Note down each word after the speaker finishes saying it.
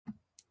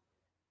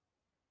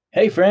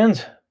Hey,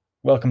 friends.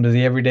 Welcome to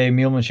the Everyday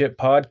Mulemanship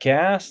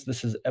Podcast.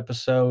 This is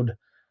episode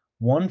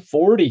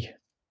 140.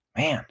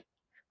 Man,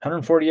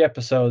 140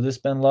 episodes. This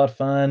has been a lot of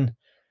fun.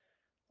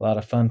 A lot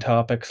of fun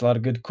topics, a lot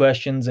of good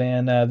questions.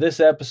 And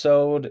this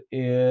episode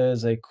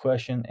is a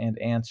question and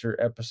answer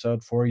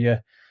episode for you.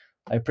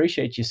 I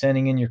appreciate you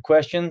sending in your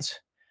questions.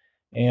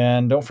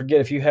 And don't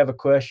forget, if you have a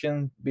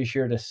question, be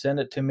sure to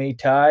send it to me,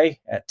 Ty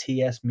at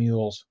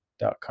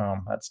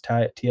tsmules.com. That's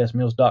Ty at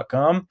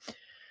tsmules.com.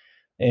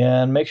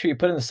 And make sure you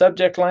put in the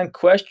subject line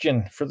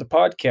question for the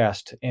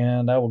podcast,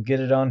 and I will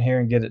get it on here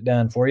and get it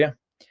done for you.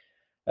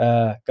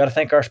 Got to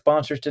thank our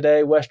sponsors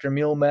today: Western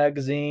Mule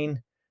Magazine,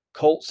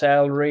 Colt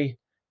Saddlery,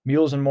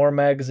 Mules and More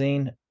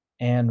Magazine,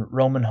 and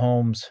Roman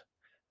Homes.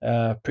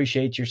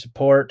 Appreciate your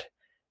support.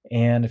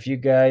 And if you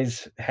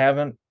guys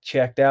haven't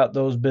checked out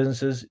those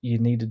businesses, you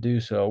need to do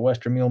so.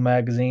 Western Mule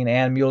Magazine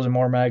and Mules and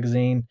More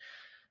Magazine,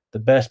 the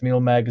best mule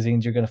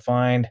magazines you're going to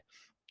find.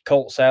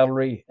 Colt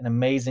Saddlery, an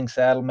amazing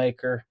saddle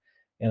maker.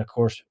 And of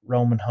course,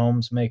 Roman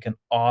Homes making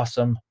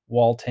awesome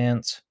wall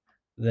tents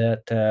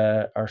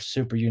that are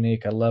super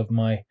unique. I love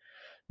my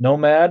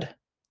Nomad.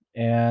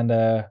 And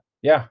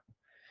yeah,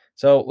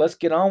 so let's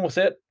get on with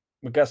it.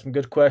 We've got some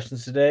good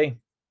questions today.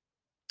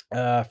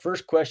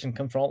 First question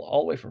comes from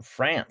all the way from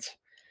France.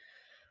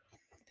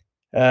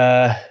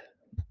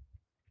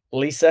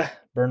 Lisa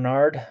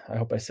Bernard, I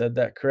hope I said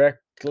that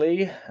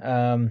correctly.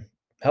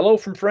 Hello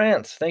from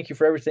France. Thank you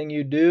for everything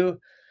you do.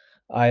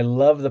 I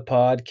love the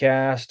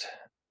podcast.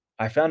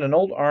 I found an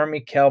old Army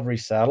cavalry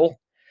saddle,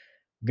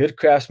 good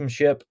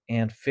craftsmanship,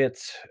 and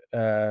fits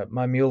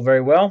my mule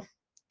very well.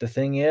 The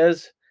thing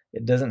is,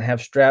 it doesn't have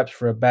straps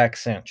for a back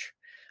cinch.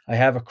 I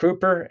have a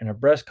crupper and a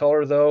breast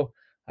collar, though.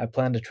 I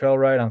plan to trail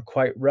ride on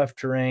quite rough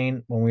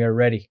terrain when we are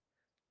ready.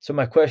 So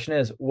my question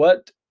is,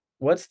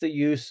 what's the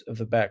use of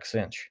the back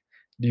cinch?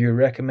 Do you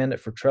recommend it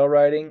for trail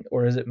riding,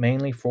 or is it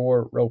mainly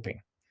for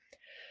roping?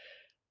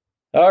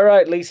 All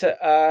right,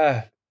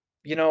 Lisa.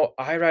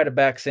 I ride a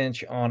back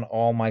cinch on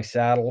all my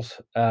saddles,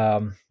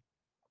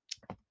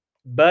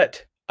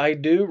 but I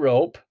do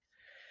rope.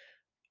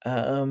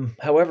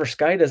 However,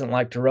 Sky doesn't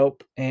like to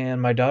rope,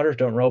 and my daughters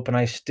don't rope, and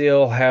I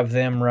still have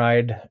them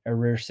ride a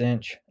rear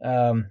cinch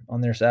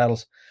on their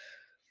saddles.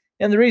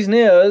 And the reason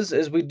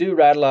is we do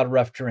ride a lot of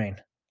rough terrain.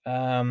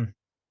 Um,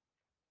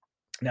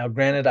 Now,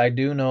 granted, I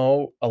do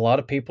know a lot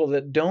of people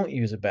that don't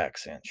use a back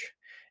cinch.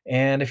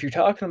 And if you're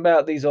talking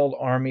about these old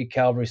Army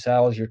cavalry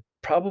saddles, you're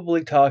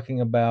probably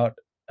talking about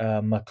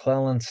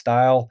McClellan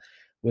style,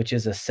 which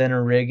is a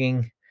center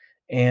rigging.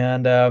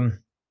 And,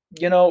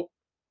 you know,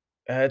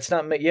 it's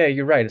not made, yeah,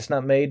 you're right. It's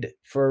not made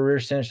for a rear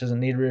cinch, doesn't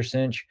need a rear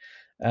cinch.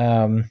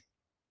 Um,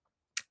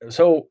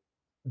 so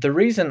the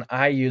reason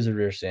I use a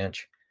rear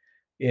cinch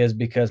is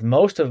because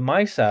most of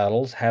my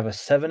saddles have a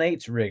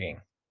 7/8 rigging,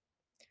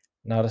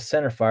 not a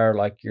center fire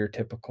like your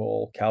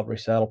typical cavalry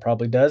saddle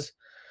probably does.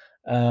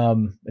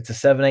 It's a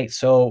 7/8.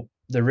 So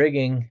the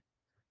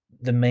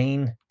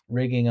main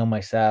rigging on my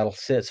saddle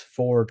sits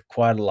forward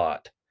quite a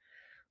lot.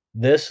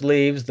 This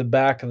leaves the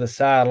back of the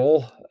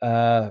saddle,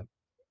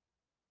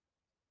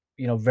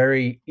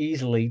 very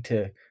easily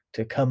to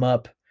come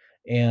up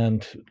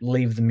and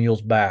leave the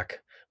mule's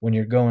back when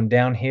you're going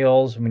down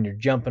hills, when you're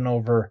jumping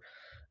over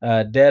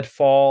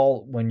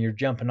deadfall, when you're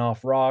jumping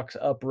off rocks,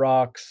 up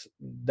rocks.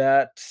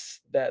 That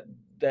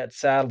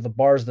saddle, the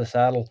bars of the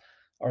saddle,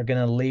 are going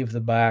to leave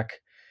the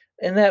back,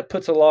 and that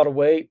puts a lot of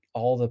weight,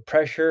 all the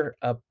pressure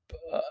up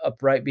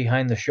right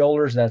behind the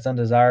shoulders. That's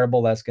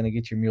undesirable. That's going to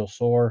get your mule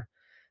sore.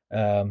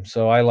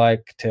 So I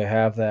like to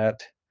have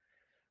that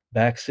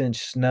back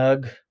cinch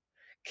snug,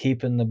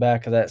 keeping the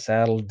back of that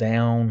saddle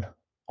down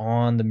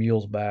on the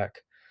mule's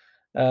back.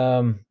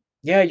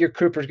 Yeah, your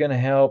crupper's gonna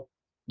help.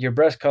 Your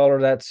breast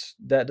collar, that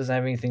doesn't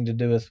have anything to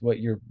do with what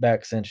your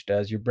back cinch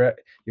does. Your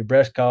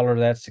breast collar,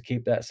 that's to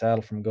keep that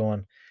saddle from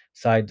going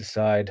side to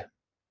side.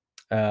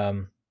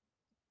 Um,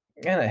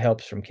 and it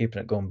helps from keeping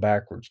it going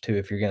backwards too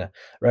if you're gonna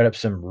ride up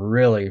some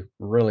really,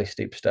 really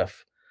steep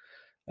stuff.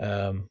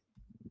 Um,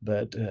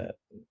 but a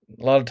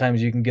lot of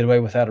times you can get away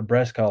without a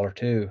breast collar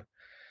too.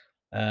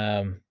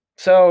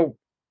 So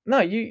no,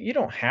 you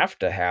don't have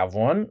to have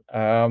one.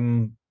 I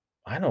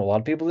know a lot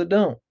of people that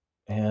don't,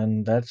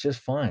 and that's just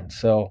fine.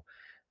 So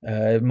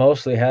it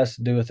mostly has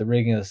to do with the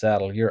rigging of the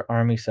saddle. Your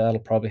Army saddle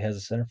probably has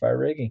a centerfire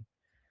rigging,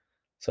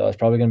 so it's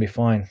probably going to be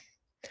fine.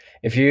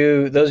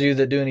 Those of you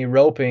that do any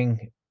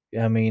roping,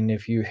 I mean,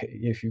 if you've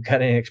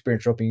got any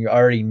experience roping, you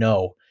already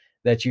know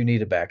that you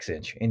need a back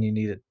cinch and you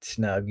need it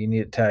snug, you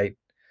need it tight.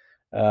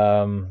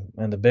 And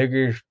the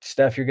bigger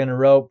stuff you're going to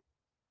rope,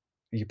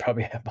 you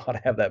probably ought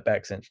to have that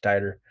back cinch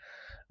tighter.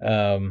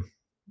 Um,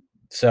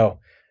 so,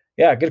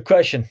 yeah, good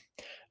question.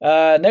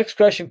 Next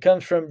question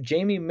comes from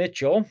Jamie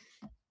Mitchell.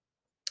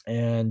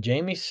 And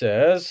Jamie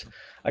says,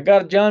 I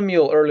got a John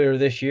Mule earlier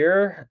this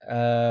year,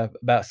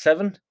 about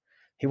 7.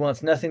 He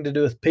wants nothing to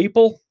do with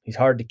people. He's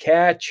hard to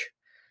catch.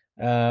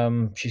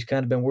 She's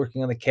kind of been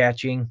working on the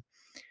catching,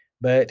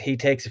 but he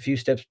takes a few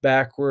steps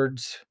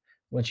backwards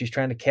when she's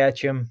trying to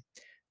catch him.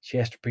 She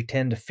has to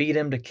pretend to feed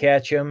him to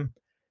catch him.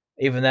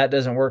 Even that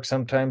doesn't work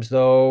sometimes,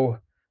 though,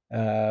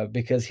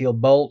 because he'll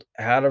bolt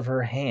out of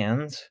her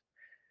hands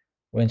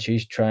when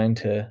she's trying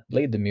to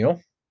lead the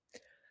mule.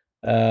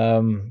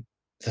 Um,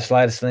 the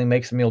slightest thing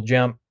makes the mule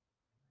jump,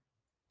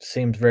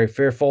 seems very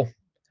fearful.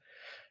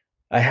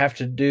 I have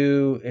to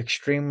do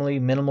extremely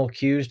minimal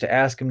cues to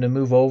ask him to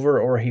move over,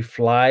 or he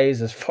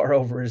flies as far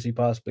over as he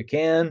possibly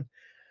can.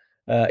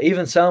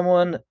 Even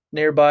someone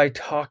nearby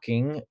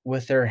talking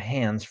with their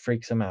hands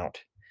freaks him out.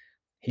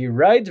 He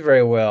rides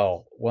very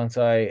well once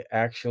I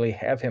actually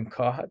have him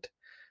caught,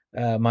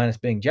 minus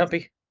being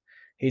jumpy.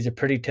 He's a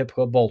pretty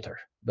typical bolter,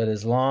 but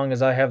as long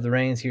as I have the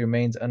reins, he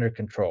remains under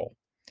control.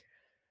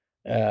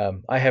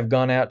 I have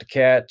gone out to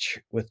catch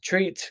with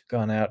treats,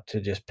 gone out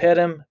to just pet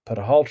him, put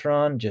a halter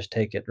on, just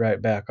take it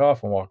right back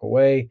off and walk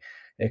away,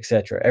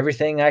 etc.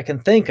 Everything I can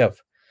think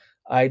of.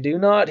 I do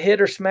not hit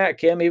or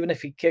smack him, even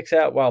if he kicks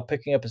out while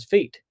picking up his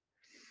feet.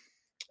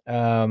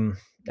 Um,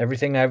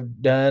 Everything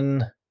I've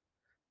done.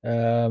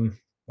 Oh,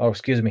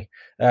 excuse me.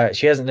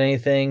 She hasn't done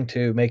anything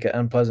to make it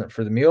unpleasant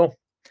for the mule.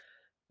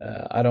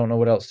 I don't know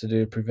what else to do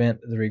to prevent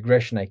the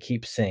regression I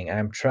keep seeing.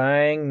 I'm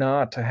trying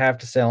not to have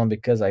to sell him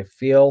because I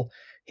feel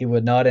he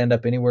would not end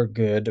up anywhere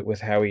good with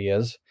how he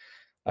is.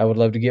 I would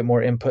love to get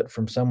more input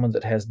from someone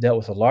that has dealt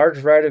with a large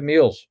variety of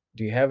mules.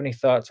 Do you have any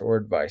thoughts or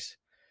advice?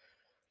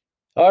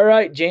 All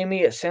right,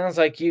 Jamie, it sounds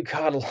like you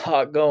got a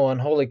lot going.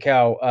 Holy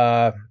cow.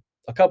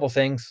 A couple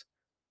things.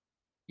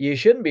 You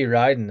shouldn't be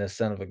riding this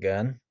son of a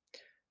gun.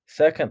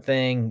 Second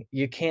thing,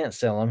 you can't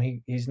sell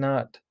him. He's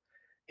not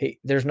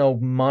there's no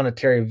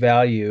monetary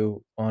value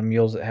on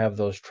mules that have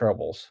those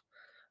troubles.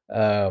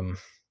 Um,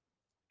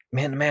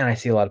 man, I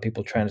see a lot of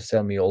people trying to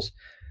sell mules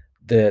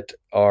that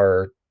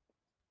are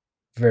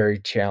very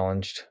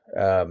challenged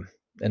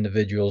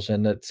individuals,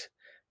 and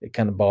it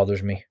kind of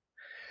bothers me.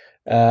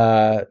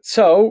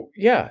 So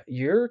yeah,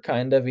 you're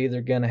kind of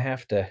either gonna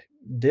have to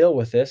deal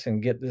with this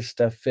and get this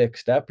stuff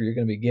fixed up, or you're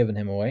gonna be giving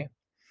him away.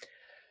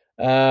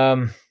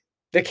 Um,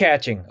 the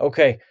catching,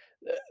 okay,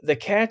 the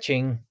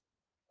catching.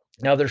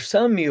 Now, there's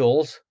some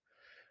mules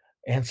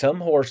and some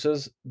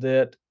horses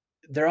that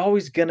they're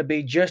always gonna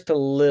be just a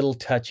little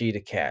touchy to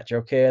catch,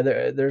 okay?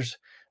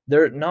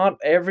 There not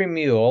every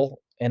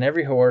mule and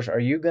every horse are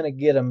you gonna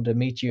get them to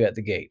meet you at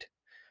the gate.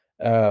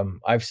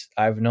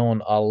 I've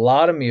known a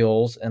lot of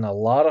mules and a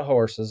lot of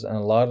horses and a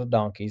lot of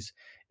donkeys,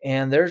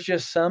 and there's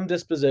just some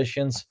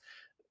dispositions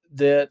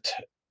that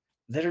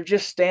are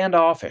just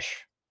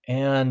standoffish,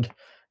 and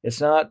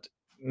it's not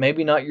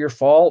maybe not your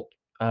fault.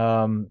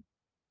 Um,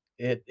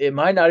 it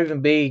might not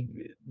even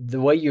be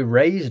the way you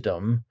raised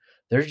them.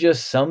 There's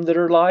just some that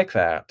are like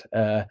that.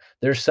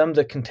 There's some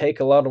that can take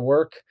a lot of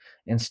work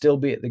and still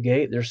be at the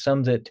gate. There's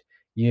some that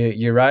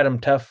you ride them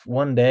tough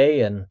one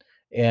day and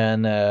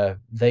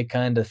they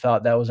kinda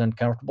thought that was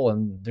uncomfortable,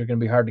 and they're gonna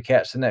be hard to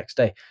catch the next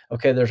day.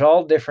 Okay, there's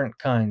all different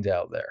kinds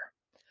out there.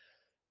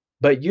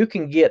 But you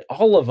can get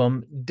all of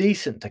them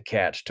decent to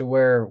catch to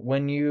where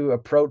when you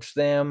approach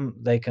them,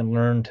 they can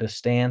learn to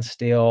stand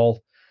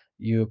still.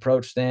 You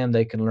approach them,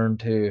 they can learn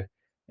to,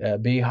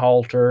 be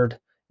haltered,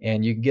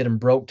 and you can get them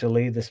broke to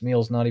lead. This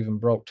meal's not even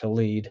broke to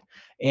lead,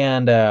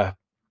 and,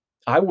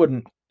 I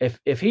wouldn't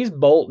if he's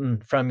bolting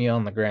from you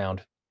on the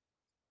ground,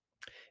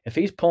 if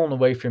he's pulling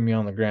away from you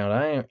on the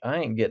ground, I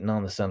ain't getting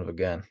on the son of a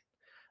gun.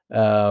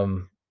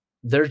 Um,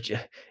 there's j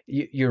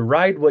you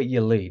ride what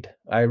you lead.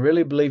 I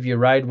really believe you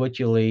ride what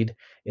you lead,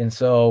 and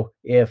so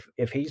if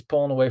he's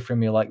pulling away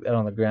from you like that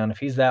on the ground, if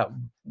he's that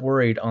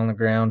worried on the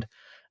ground,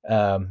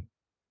 um,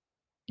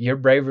 you're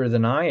braver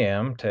than I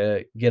am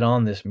to get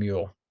on this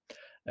mule.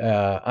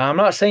 I'm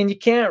not saying you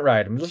can't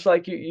ride him, just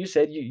like you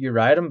said, you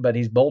ride him, but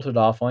he's bolted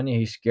off on you,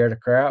 he's scared of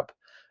crap.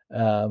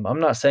 I'm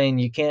not saying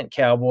you can't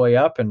cowboy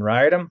up and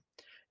ride him,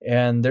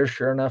 and there's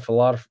sure enough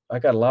I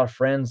got a lot of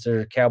friends that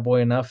are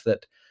cowboy enough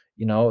that,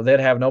 they'd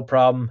have no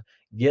problem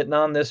getting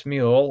on this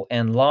mule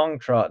and long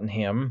trotting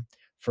him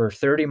for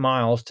 30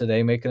 miles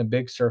today, making a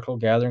big circle,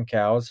 gathering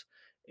cows,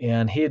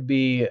 and he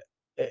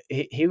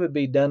would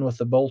be done with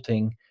the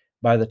bolting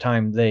by the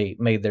time they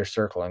made their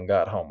circle and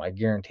got home. I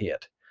guarantee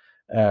it.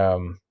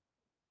 Um,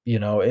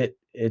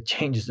 it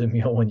changes the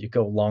mule when you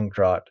go long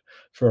trot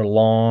for a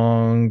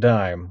long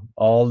time,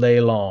 all day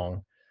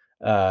long.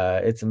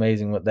 It's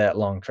amazing what that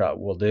long trot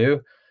will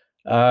do.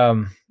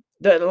 Um,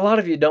 that a lot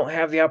of you don't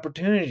have the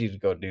opportunity to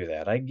go do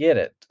that. I get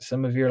it.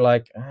 Some of you are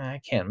like, "Ah,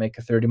 I can't make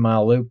a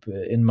 30-mile loop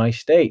in my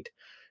state.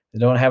 They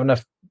don't have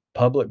enough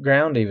public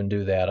ground to even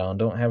do that on.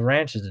 Don't have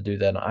ranches to do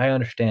that on." I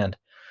understand.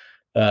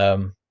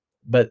 Um,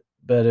 but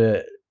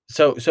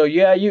so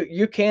yeah,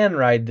 you can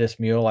ride this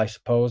mule, I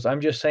suppose.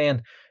 I'm just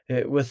saying,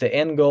 with the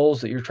end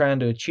goals that you're trying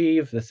to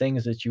achieve, the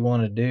things that you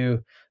want to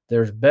do,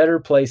 there's better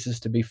places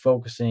to be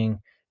focusing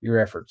your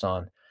efforts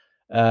on.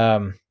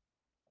 Um,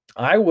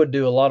 I would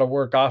do a lot of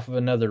work off of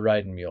another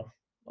riding mule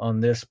on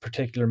this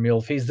particular mule.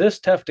 If he's this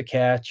tough to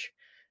catch,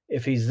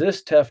 if he's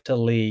this tough to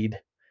lead,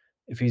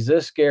 if he's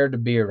this scared to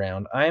be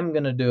around, I'm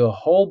going to do a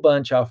whole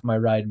bunch off my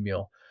riding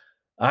mule.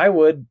 I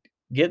would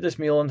get this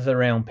mule into the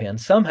round pen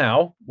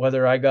somehow,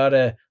 whether I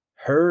gotta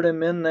herd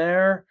him in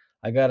there,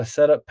 I got to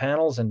set up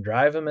panels and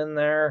drive him in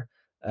there,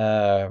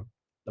 uh,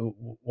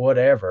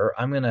 whatever.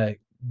 I'm going to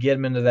get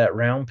him into that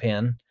round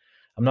pen.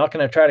 I'm not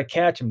going to try to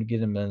catch him to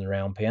get him in the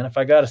round pen. If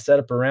I got to set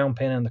up a round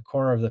pen in the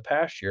corner of the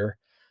pasture,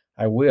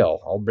 I will.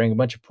 I'll bring a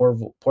bunch of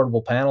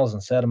portable panels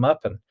and set them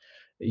up, and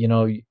you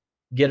know,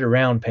 get a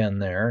round pen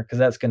there because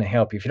that's going to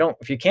help you.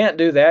 If you can't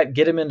do that,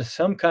 get him into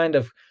some kind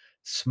of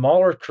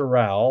smaller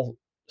corral,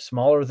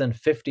 smaller than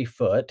 50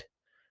 foot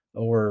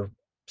or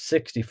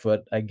 60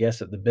 foot, I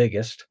guess, at the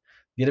biggest.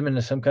 Get him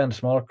into some kind of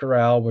smaller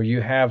corral where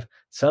you have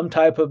some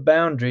type of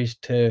boundaries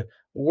to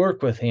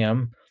work with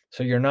him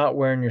so you're not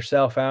wearing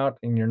yourself out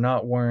and you're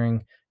not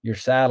wearing your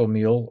saddle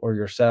mule or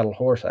your saddle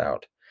horse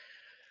out.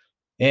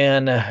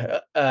 And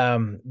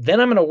then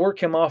I'm going to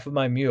work him off of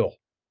my mule.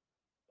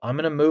 I'm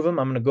going to move him.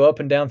 I'm going to go up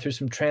and down through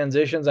some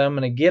transitions. I'm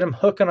going to get him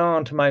hooking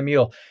on to my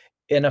mule.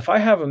 And if I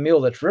have a mule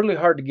that's really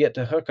hard to get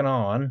to hooking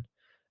on,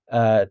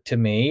 to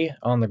me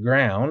on the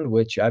ground,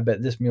 which I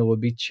bet this mule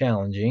would be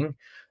challenging,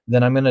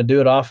 then I'm going to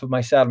do it off of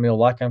my saddle mule,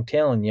 like I'm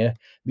telling you,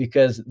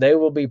 because they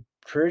will be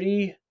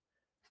pretty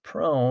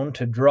prone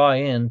to draw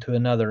into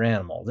another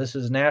animal. This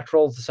is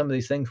natural to some of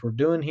these things we're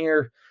doing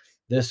here.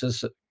 This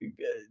is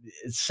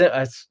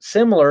it's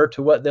similar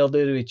to what they'll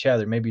do to each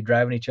other, maybe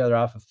driving each other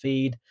off a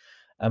feed.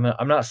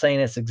 I'm not saying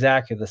it's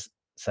exactly the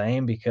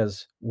same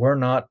because we're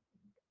not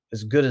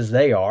as good as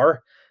they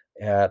are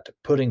at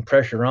putting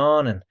pressure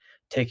on and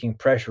taking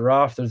pressure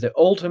off. They're the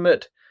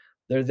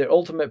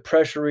ultimate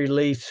pressure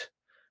release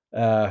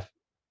uh,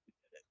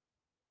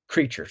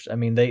 creatures. I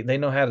mean, they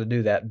know how to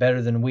do that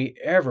better than we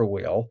ever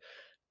will.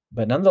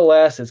 But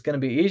nonetheless, it's going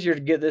to be easier to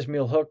get this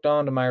mule hooked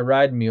onto my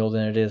ride mule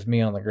than it is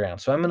me on the ground.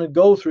 So I'm going to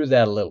go through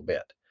that a little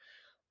bit.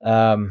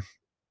 Um,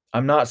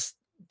 I'm not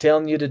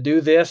telling you to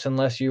do this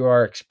unless you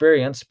are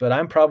experienced, but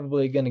I'm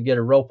probably going to get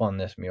a rope on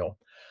this mule.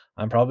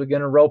 I'm probably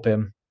going to rope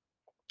him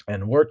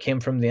and work him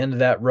from the end of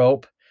that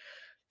rope.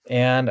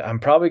 And I'm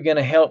probably going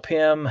to help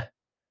him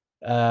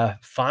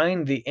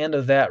find the end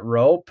of that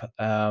rope.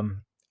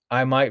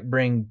 I might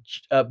bring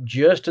up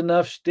just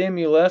enough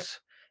stimulus,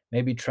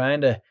 maybe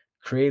trying to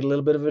create a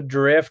little bit of a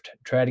drift,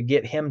 try to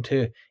get him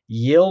to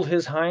yield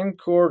his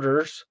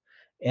hindquarters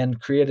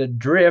and create a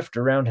drift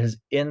around his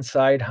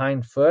inside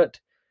hind foot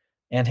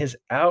and his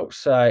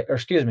outside, or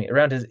excuse me,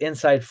 around his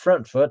inside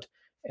front foot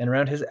and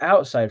around his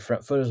outside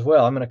front foot as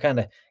well. I'm going to kind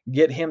of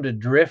get him to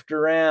drift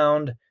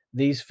around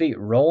these feet,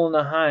 rolling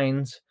the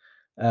hinds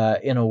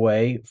in a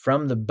way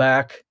from the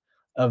back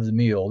of the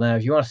mule. Now,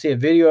 if you want to see a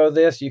video of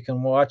this, you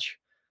can watch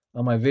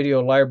on my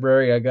video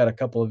library. I got a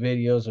couple of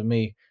videos of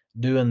me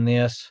doing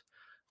this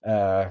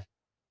uh,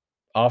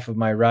 off of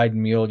my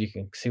riding mule. You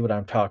can see what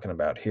I'm talking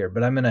about here.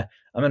 But I'm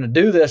gonna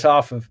do this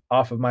off of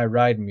my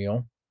riding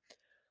mule,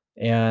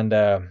 and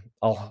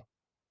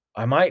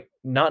I might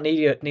not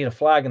need a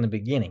flag in the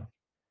beginning.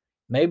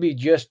 Maybe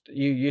just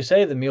you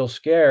say the mule's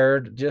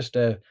scared, just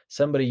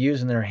somebody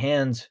using their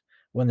hands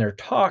when they're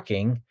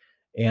talking.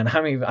 And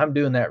I mean, I'm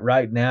doing that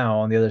right now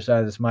on the other side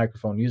of this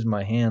microphone, using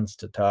my hands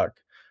to talk.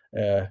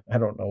 I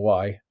don't know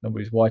why.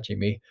 Nobody's watching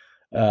me.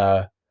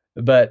 Uh,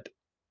 but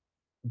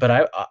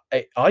but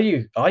all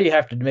you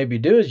have to maybe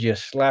do is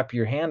just slap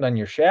your hand on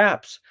your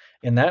shaps,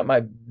 and that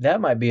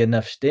might be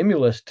enough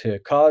stimulus to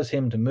cause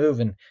him to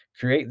move and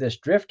create this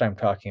drift I'm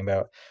talking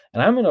about.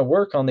 And I'm going to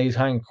work on these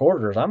hind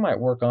quarters. I might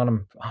work on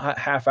them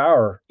half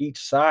hour each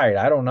side.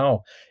 I don't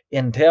know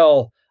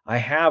until I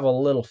have a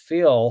little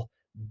feel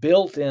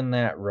built in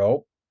that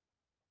rope,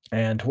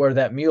 and to where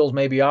that mule's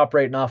maybe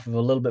operating off of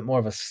a little bit more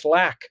of a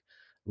slack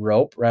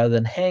rope rather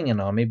than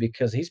hanging on me,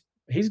 because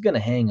he's going to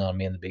hang on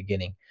me in the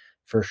beginning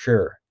for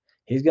sure.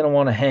 He's going to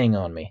want to hang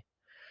on me.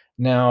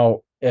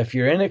 Now, if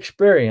you're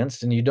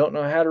inexperienced and you don't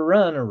know how to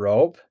run a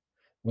rope,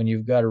 when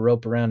you've got a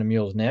rope around a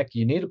mule's neck,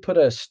 you need to put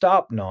a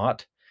stop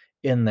knot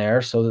in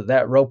there so that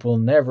that rope will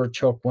never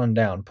choke one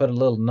down. Put a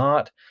little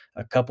knot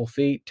a couple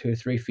feet, 2 or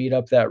 3 feet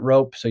up that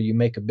rope so you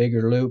make a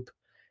bigger loop,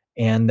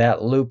 and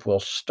that loop will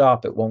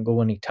stop. It won't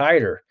go any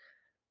tighter.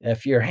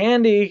 If you're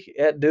handy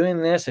at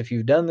doing this, if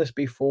you've done this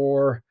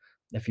before,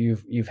 if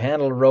you've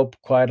handled a rope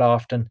quite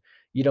often,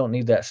 you don't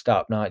need that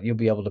stop knot. You'll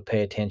be able to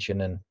pay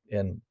attention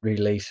and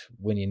release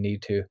when you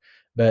need to.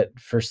 But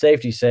for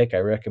safety's sake, I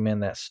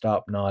recommend that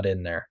stop knot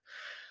in there.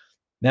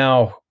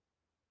 Now,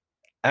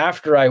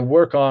 after I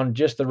work on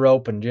just the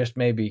rope and just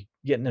maybe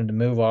getting him to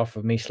move off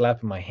of me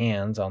slapping my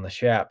hands on the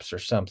shaps or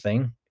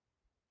something,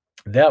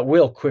 that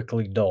will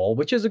quickly dull,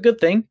 which is a good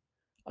thing.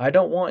 I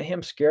don't want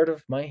him scared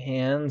of my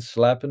hands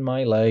slapping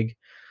my leg,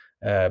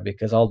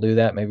 because I'll do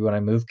that maybe when I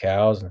move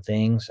cows and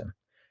things,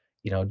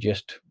 and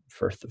just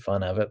for the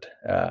fun of it.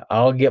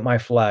 I'll get my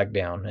flag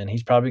down, and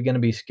he's probably going to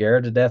be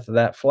scared to death of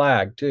that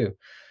flag too.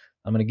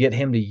 I'm going to get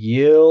him to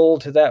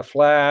yield to that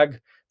flag.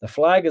 The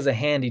flag is a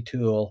handy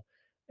tool,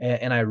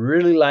 and I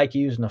really like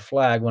using a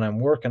flag when I'm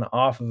working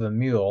off of a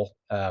mule,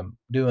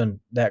 doing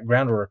that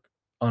groundwork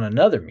on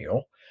another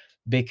mule,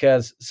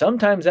 because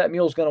sometimes that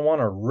mule is going to want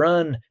to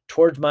run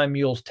towards my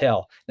mule's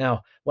tail.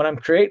 Now, when I'm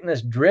creating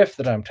this drift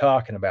that I'm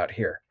talking about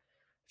here,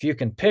 if you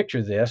can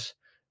picture this,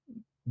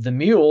 the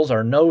mules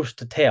are nose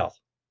to tail.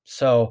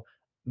 So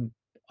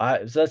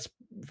So that's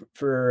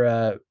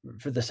for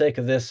the sake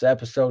of this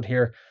episode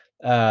here.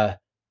 Uh,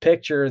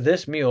 Picture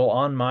this mule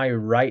on my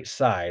right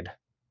side.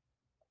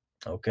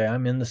 Okay,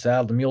 I'm in the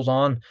saddle. The mule's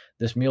on.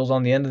 This mule's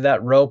on the end of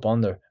that rope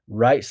on the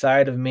right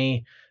side of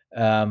me.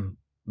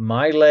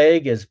 My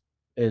leg is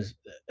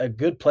a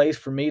good place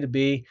for me to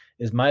be.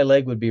 Is my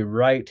leg would be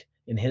right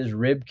in his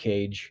rib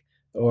cage,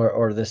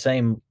 or the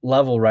same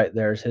level right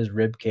there as his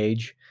rib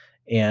cage,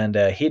 and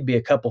he'd be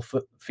a couple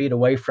feet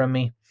away from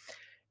me.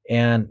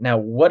 And now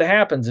what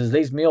happens is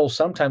these mules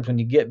sometimes when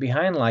you get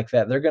behind like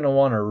that, they're going to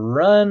want to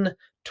run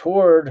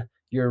toward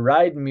your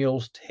riding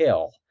mule's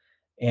tail.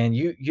 And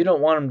you don't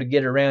want them to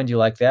get around you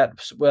like that.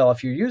 Well,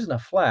 if you're using a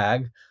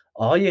flag,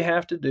 all you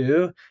have to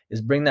do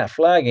is bring that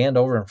flag end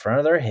over in front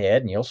of their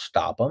head and you'll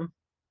stop them.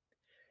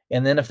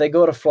 And then if they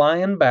go to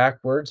flying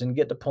backwards and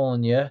get to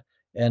pulling you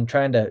and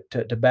trying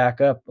to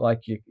back up,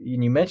 like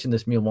you mentioned,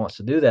 this mule wants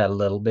to do that a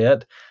little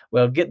bit.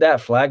 Well, get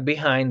that flag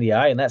behind the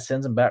eye, and that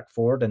sends them back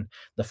forward. And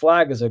the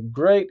flag is a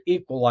great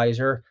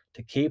equalizer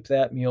to keep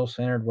that mule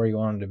centered where you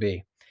want him to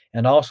be,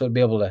 and also to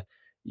be able to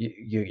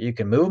you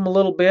can move him a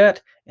little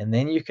bit, and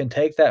then you can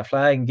take that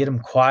flag and get him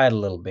quiet a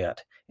little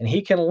bit, and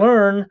he can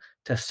learn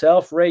to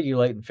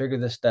self-regulate and figure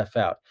this stuff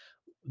out.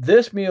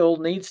 This mule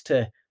needs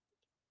to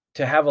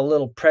have a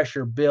little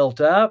pressure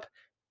built up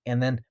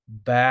and then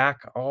back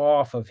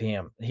off of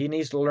him. He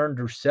needs to learn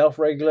to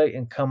self-regulate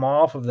and come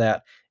off of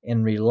that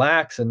and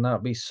relax and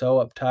not be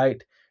so uptight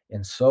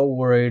and so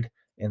worried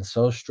and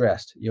so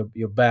stressed.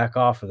 You'll back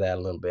off of that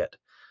a little bit.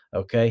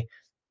 Okay.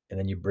 And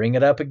then you bring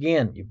it up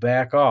again, you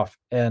back off.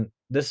 And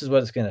this is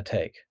what it's going to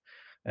take.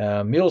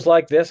 Mules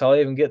like this, I'll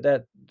even get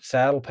that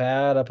saddle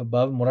pad up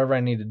above them, whatever I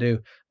need to do.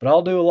 But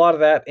I'll do a lot of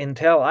that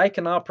until I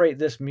can operate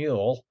this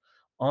mule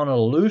on a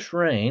loose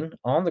rein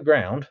on the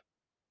ground.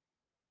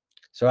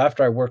 So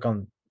after I work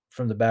on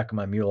from the back of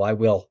my mule, I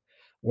will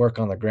work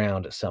on the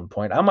ground at some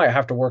point. I might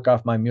have to work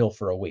off my mule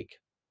for a week,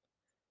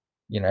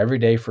 every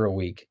day for a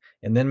week.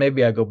 And then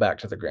maybe I go back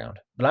to the ground.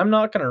 But I'm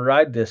not going to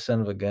ride this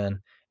son of a gun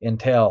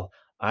until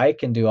I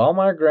can do all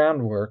my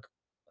groundwork.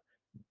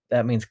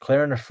 That means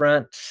clearing the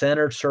front,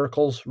 centered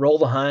circles, roll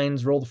the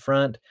hinds, roll the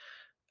front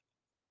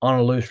on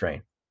a loose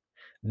rein.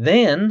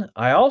 Then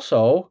I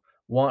also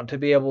want to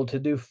be able to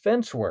do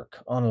fence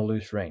work on a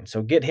loose rein.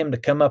 So get him to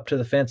come up to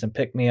the fence and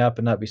pick me up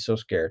and not be so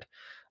scared.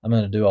 I'm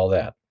going to do all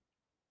that.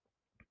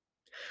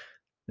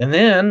 And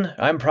then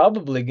I'm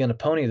probably going to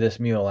pony this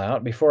mule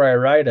out before I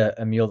ride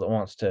a mule that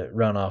wants to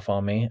run off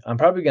on me. I'm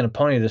probably going to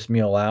pony this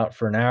mule out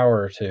for an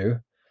hour or two.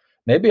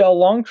 Maybe I'll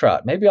long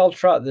trot. Maybe I'll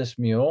trot this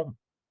mule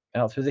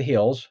out through the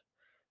hills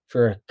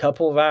for a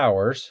couple of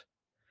hours.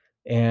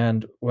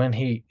 And when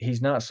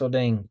he's not so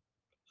dang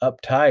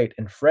uptight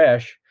and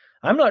fresh,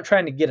 I'm not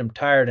trying to get him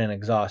tired and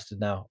exhausted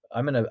now.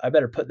 I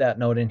better put that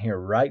note in here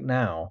right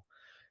now.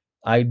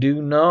 I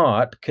do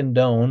not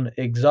condone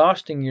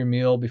exhausting your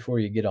mule before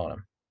you get on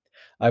him.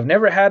 I've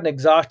never had an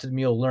exhausted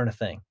mule learn a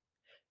thing.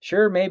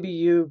 Sure, maybe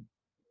you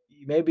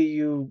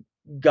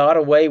got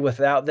away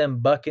without them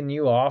bucking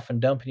you off and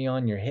dumping you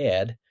on your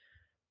head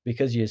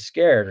because you're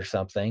scared or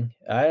something.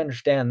 I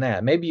understand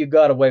that. Maybe you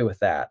got away with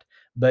that,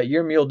 but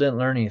your mule didn't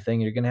learn anything.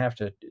 You're going to have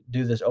to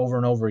do this over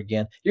and over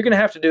again. You're going to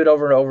have to do it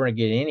over and over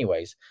again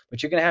anyways,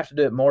 but you're going to have to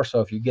do it more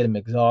so if you get him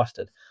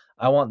exhausted.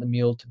 I want the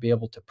mule to be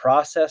able to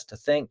process, to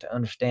think, to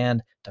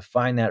understand, to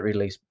find that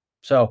release.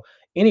 So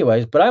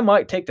anyways, but I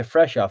might take the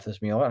fresh off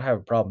this mule. I don't have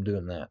a problem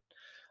doing that.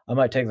 I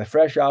might take the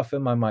fresh off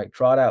him. I might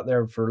trot out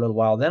there for a little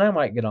while. Then I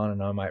might get on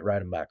and I might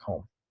ride him back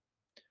home.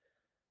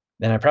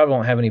 Then I probably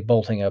won't have any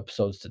bolting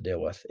episodes to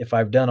deal with if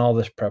I've done all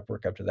this prep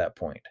work up to that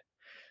point.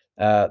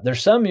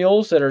 There's some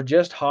mules that are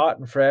just hot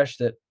and fresh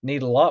that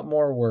need a lot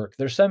more work.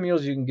 There's some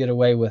mules you can get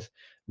away with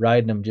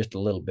riding them just a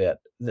little bit.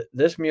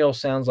 This mule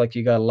sounds like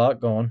you got a lot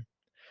going.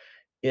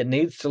 It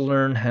needs to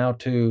learn how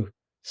to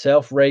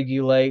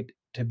self-regulate,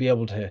 to be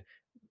able to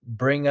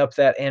bring up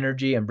that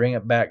energy and bring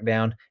it back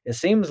down. It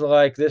seems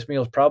like this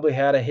mule's probably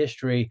had a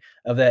history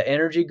of that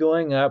energy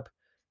going up,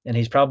 and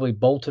he's probably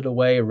bolted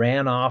away,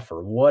 ran off,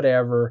 or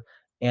whatever,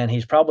 and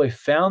he's probably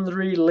found the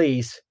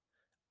release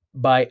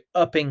by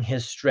upping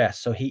his stress.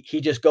 So he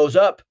just goes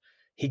up,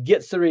 he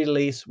gets the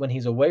release when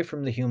he's away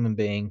from the human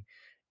being,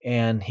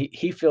 and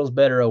he feels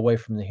better away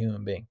from the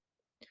human being.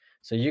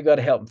 So you got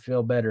to help him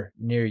feel better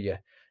near you.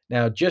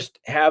 Now, just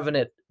having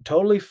it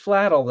totally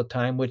flat all the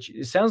time, which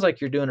it sounds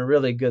like you're doing a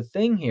really good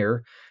thing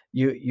here.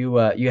 You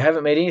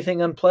haven't made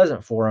anything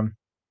unpleasant for him.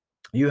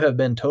 You have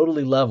been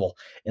totally level,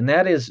 and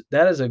that is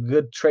a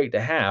good trait to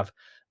have.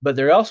 But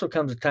there also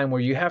comes a time where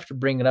you have to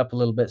bring it up a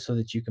little bit so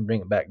that you can bring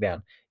it back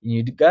down. And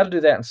you got to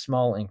do that in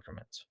small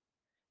increments.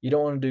 You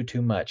don't want to do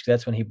too much.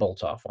 That's when he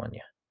bolts off on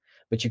you.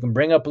 But you can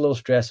bring up a little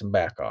stress and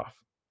back off.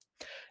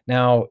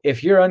 Now,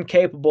 if you're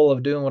incapable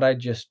of doing what I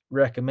just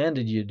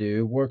recommended you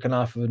do, working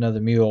off of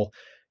another mule,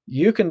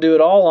 you can do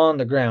it all on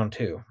the ground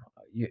too.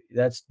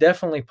 That's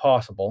definitely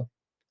possible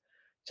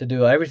to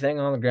do everything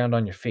on the ground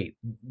on your feet.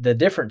 The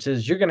difference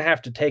is you're going to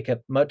have to take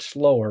it much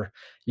slower.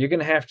 You're going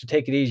to have to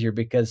take it easier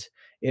because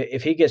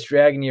if he gets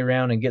dragging you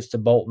around and gets to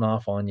bolting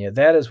off on you,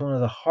 that is one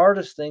of the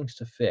hardest things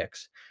to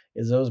fix,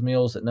 is those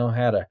mules that know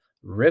how to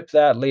rip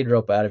that lead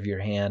rope out of your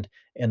hand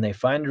and they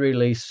find a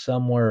release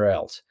somewhere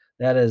else.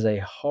 That is a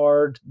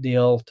hard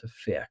deal to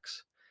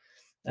fix.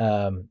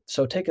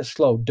 So take it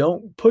slow.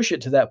 Don't push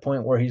it to that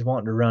point where he's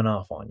wanting to run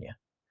off on you.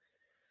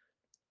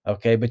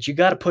 Okay, but you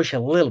got to push a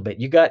little bit.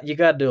 You got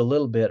to do a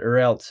little bit, or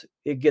else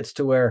it gets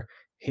to where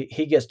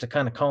he gets to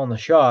kind of calling the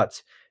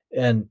shots,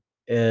 and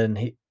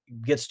he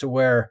gets to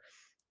where,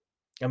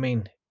 I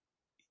mean,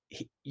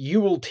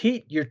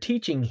 you're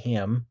teaching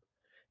him.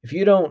 If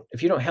you don't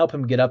help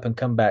him get up and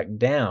come back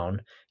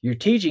down, you're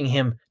teaching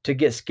him to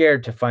get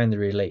scared to find the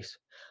release.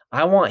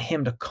 I want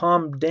him to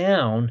calm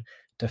down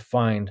to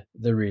find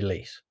the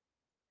release.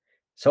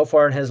 So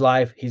far in his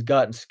life, he's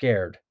gotten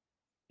scared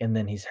and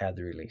then he's had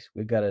the release.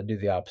 We've got to do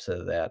the opposite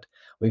of that.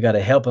 We got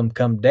to help him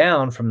come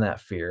down from that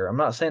fear. I'm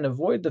not saying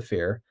avoid the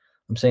fear.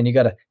 I'm saying you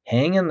got to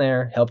hang in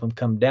there, help him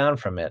come down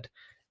from it,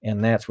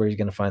 and that's where he's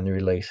going to find the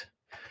release.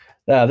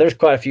 There's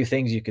quite a few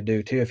things you could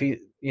do too. If he,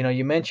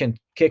 you mentioned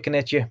kicking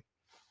at you.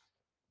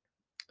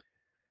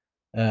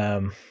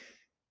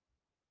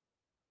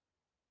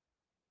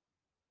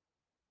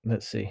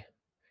 Let's see.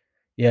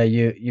 Yeah,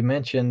 you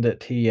mentioned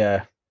that he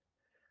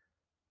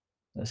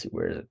let's see,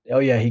 where is it? Oh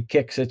yeah, he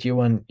kicks at you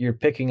when you're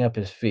picking up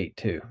his feet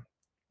too.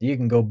 You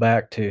can go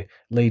back to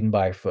leading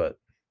by foot.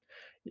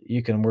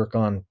 You can work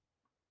on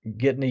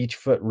getting each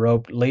foot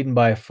roped, leading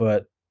by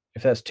foot.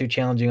 If that's too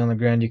challenging on the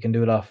ground, you can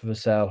do it off of a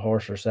saddle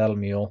horse or saddle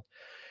mule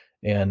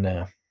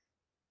and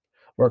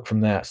work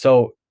from that.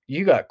 So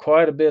you got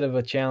quite a bit of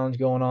a challenge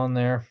going on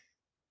there.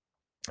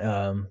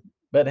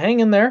 But hang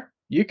in there.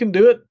 You can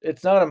do it.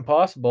 It's not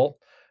impossible.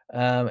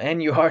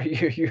 And you're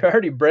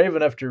already brave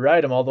enough to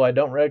ride him, although I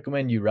don't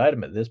recommend you ride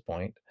him at this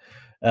point.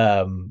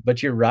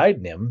 But you're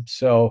riding him.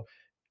 So,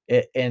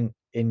 and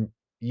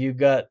you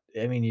got,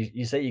 I mean,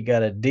 you say you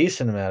got a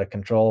decent amount of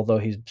control, although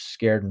he's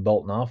scared and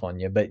bolting off on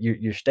you, but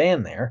you're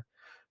staying there.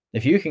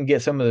 If you can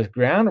get some of this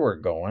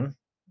groundwork going,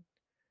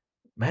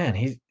 man,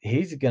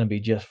 he's going to be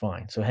just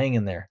fine. So hang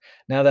in there.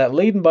 Now that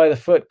leading by the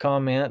foot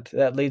comment,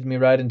 that leads me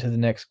right into the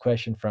next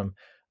question from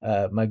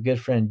my good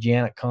friend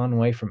Janet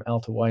Conway from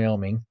Alta,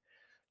 Wyoming.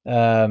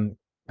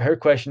 Her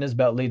question is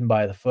about leading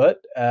by the foot.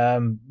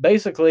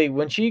 Basically,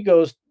 when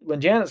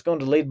Janet's going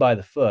to lead by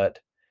the foot,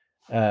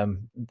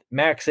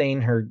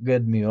 Maxine, her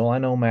good mule, I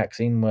know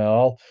Maxine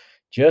well,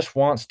 just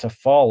wants to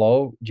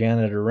follow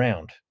Janet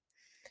around.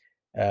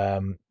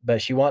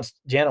 But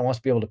Janet wants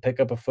to be able to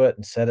pick up a foot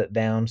and set it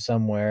down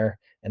somewhere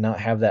and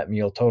not have that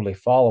mule totally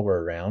follow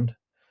her around.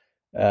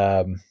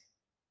 And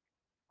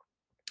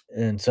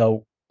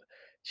so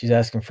she's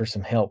asking for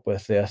some help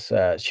with this.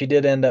 She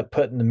did end up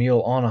putting the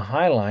mule on a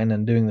high line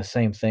and doing the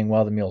same thing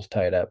while the mule's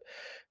tied up.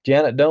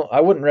 Janet,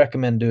 I wouldn't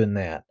recommend doing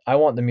that. I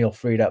want the mule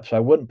freed up, so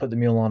I wouldn't put the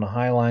mule on a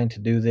high line to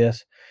do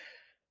this.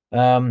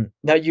 Now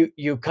Janet,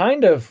 you've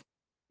kind of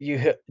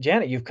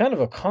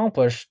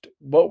accomplished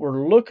what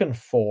we're looking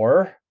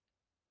for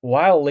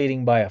while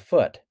leading by a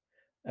foot.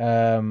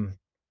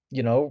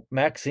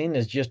 Maxine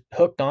is just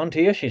hooked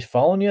onto you. She's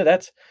following you.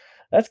 That's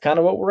kind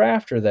of what we're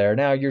after there.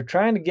 Now you're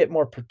trying to get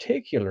more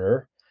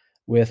particular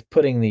with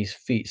putting these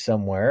feet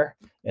somewhere,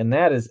 and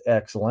that is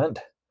excellent.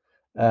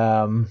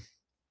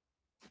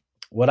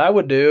 What I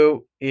would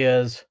do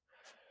is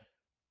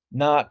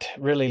not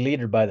really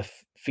lead her by the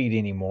feet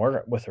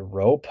anymore with a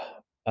rope.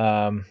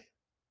 Well,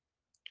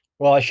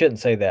 I shouldn't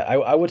say that.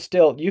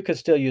 You could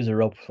still use a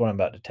rope is what I'm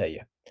about to tell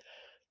you.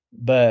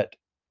 But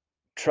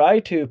try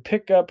to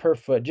pick up her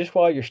foot just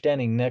while you're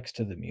standing next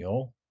to the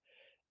mule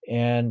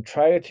and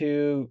try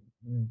to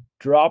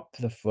drop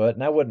the foot.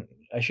 And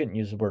I shouldn't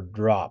use the word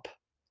drop.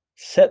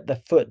 Set the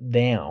foot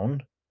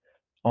down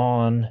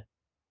on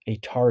a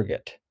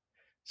target.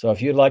 So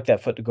if you'd like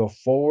that foot to go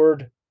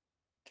forward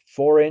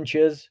 4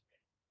 inches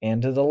and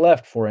to the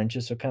left 4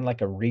 inches, so kind of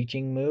like a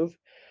reaching move,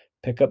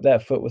 pick up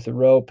that foot with the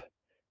rope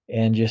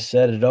and just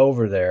set it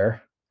over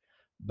there.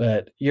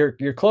 But you're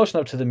close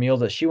enough to the mule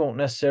that she won't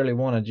necessarily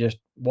want to just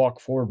walk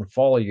forward and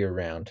follow you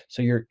around.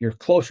 So you're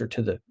closer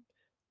to the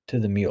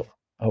mule.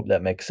 I hope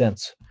that makes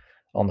sense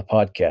on the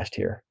podcast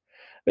here.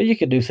 But you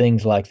could do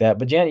things like that.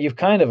 But Janet, you've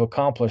kind of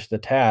accomplished the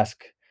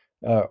task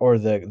or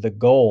the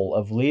goal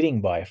of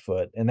leading by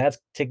foot, and that's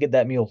to get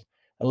that mule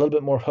a little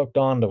bit more hooked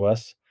onto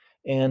us.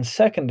 And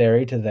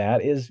secondary to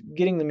that is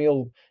getting the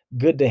mule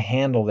good to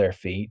handle their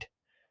feet.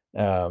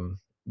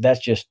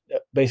 That's just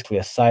basically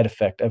a side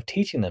effect of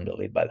teaching them to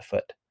lead by the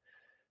foot.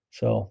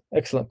 So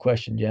excellent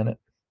question, Janet.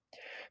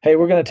 Hey,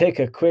 we're going to take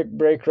a quick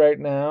break right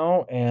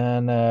now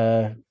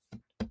and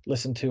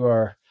listen to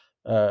a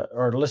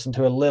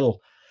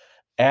little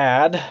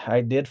ad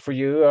I did for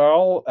you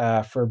all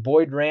for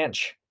Boyd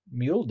Ranch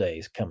Mule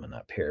Days coming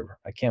up here.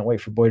 I can't wait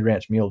for Boyd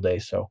Ranch Mule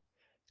Days. So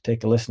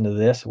take a listen to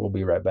this. We'll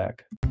be right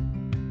back.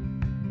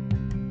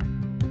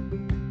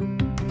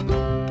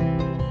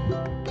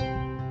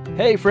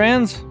 Hey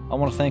friends, I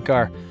want to thank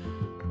our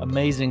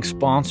amazing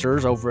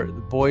sponsors over at the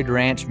Boyd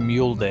Ranch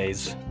Mule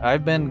Days.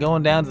 I've been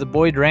going down to the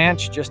Boyd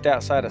Ranch just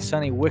outside of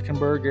sunny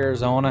Wickenburg,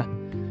 Arizona.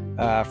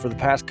 For the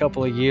past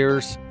couple of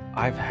years,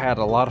 I've had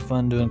a lot of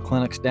fun doing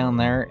clinics down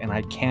there, and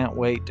I can't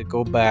wait to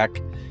go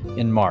back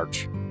in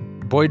March.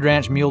 Boyd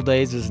Ranch Mule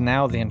Days is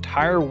now the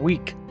entire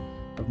week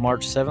of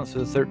March 7th to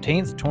the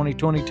 13th,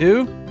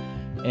 2022.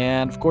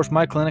 And of course,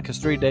 my clinic is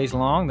 3 days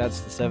long.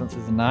 That's the 7th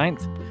through the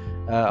 9th,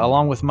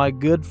 along with my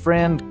good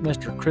friend,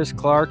 Mr. Chris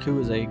Clark, who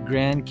is a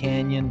Grand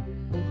Canyon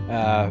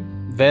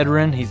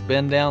veteran. He's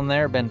been down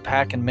there, been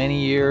packing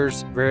many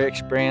years, very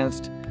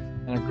experienced,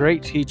 and a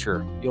great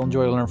teacher. You'll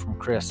enjoy learning from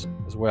Chris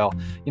as well.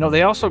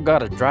 They also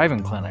got a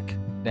driving clinic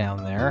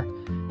down there.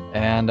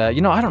 And,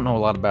 I don't know a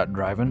lot about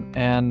driving.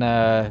 And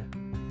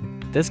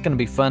this is going to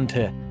be fun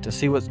to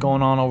see what's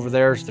going on over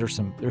there.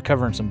 They're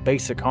covering some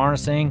basic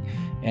harnessing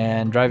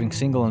and driving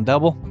single and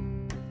double.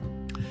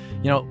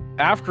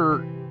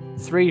 After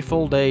 3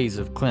 full days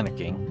of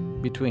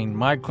clinicking, between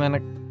my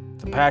clinic,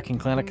 the packing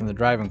clinic, and the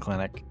driving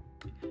clinic,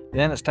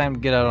 then it's time to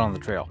get out on the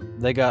trail.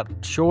 They got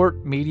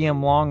short,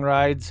 medium, long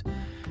rides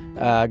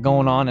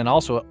going on, and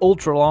also an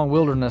ultra long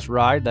wilderness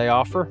ride they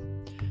offer.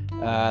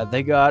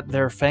 They got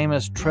their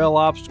famous trail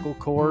obstacle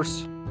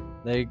course.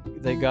 They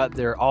got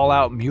their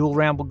all-out mule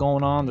ramble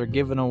going on. They're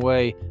giving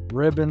away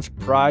ribbons,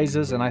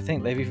 prizes, and I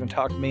think they've even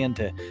talked me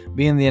into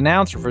being the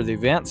announcer for the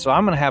event. So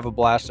I'm going to have a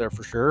blast there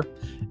for sure.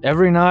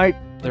 Every night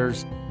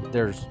there's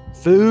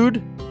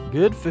food,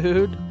 good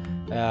food.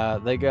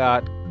 They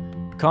got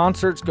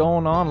concerts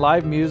going on,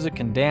 live music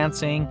and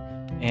dancing,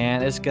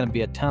 and it's going to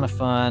be a ton of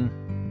fun,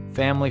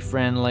 family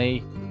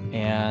friendly,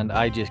 and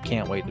I just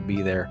can't wait to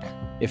be there.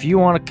 If you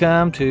want to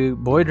come to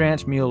Boyd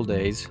Ranch Mule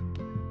Days,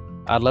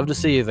 I'd love to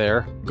see you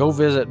there. Go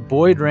visit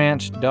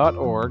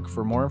boydranch.org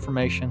for more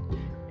information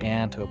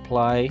and to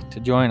apply to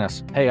join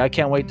us. Hey, I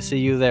can't wait to see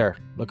you there.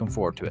 Looking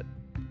forward to it.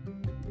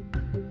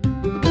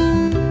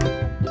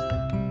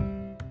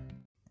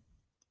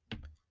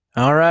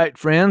 All right,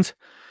 friends,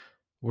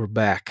 we're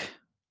back.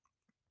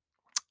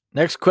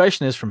 Next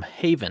question is from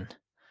Haven.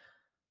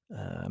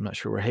 I'm not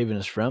sure where Haven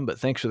is from, but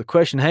thanks for the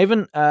question,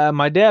 Haven.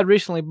 My dad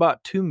recently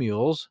bought 2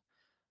 mules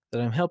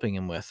that I'm helping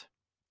him with.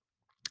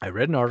 I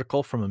read an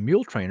article from a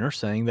mule trainer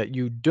saying that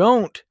you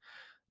don't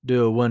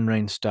do a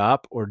one-rein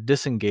stop or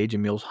disengage a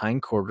mule's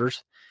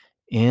hindquarters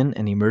in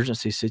an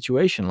emergency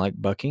situation like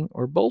bucking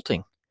or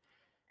bolting.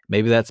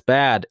 Maybe that's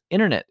bad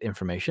internet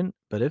information,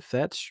 but if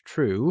that's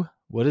true,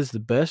 what is the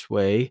best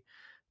way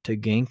to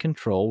gain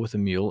control with a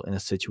mule in a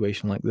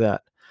situation like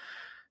that?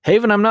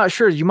 Haven, I'm not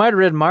sure. You might have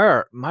read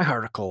my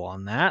article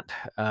on that.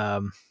 I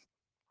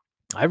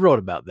wrote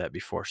about that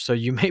before, so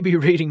you may be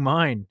reading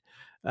mine.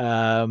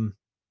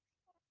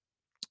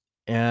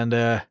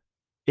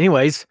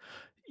 Anyways,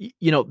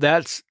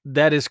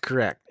 that is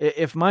correct.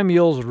 If my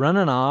mule's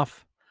running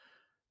off,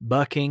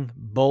 bucking,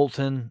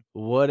 bolting,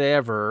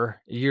 whatever,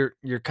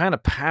 you're kind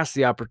of past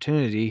the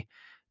opportunity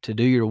to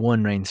do your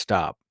one-rein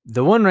stop.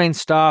 The one-rein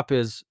stop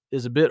is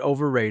a bit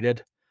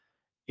overrated.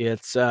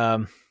 It's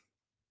a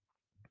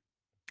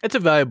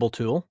valuable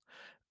tool,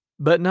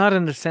 but not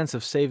in the sense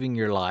of saving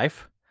your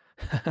life.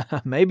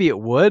 Maybe it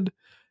would.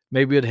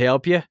 Maybe it'd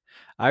help you.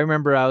 I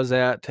remember I was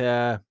at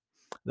the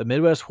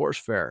Midwest Horse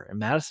Fair in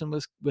Madison,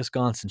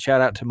 Wisconsin.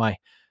 Shout out to my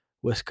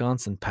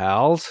Wisconsin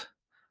pals.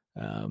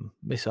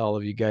 Miss all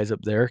of you guys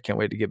up there. Can't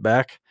wait to get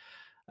back.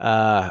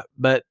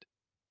 But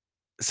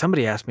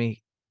somebody asked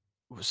me,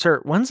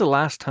 sir, when's the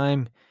last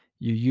time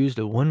you used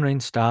a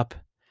one-rein stop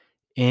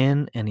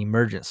in an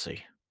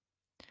emergency?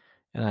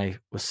 And I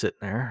was sitting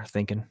there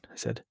thinking, I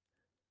said,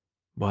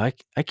 well,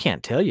 I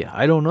can't tell you.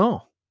 I don't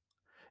know.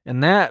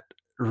 And that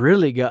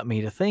really got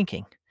me to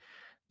thinking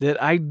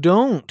that I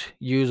don't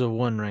use a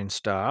one-rein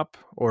stop,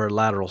 or a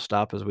lateral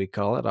stop as we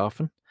call it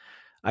often.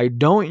 I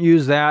don't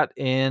use that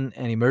in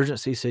an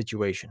emergency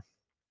situation.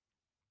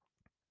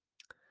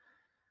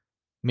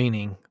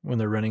 Meaning when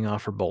they're running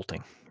off or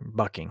bolting,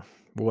 bucking,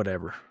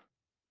 whatever,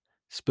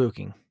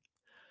 spooking.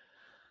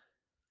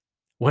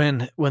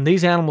 When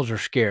these animals are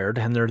scared,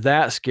 and they're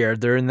that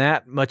scared, they're in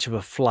that much of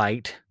a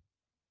flight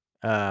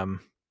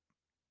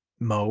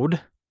mode,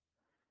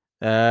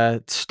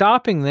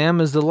 stopping them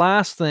is the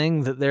last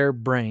thing that their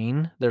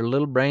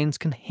little brains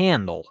can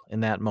handle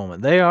in that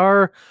moment. They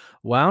are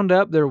wound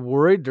up, they're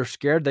worried, they're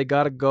scared, they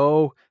got to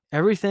go.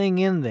 Everything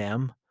in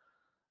them,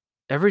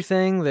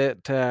 everything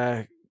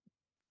that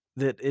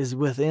is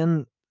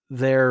within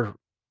their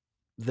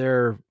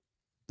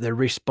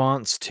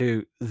response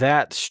to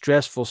that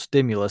stressful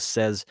stimulus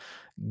says,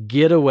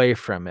 get away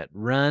from it,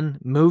 run,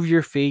 move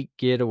your feet,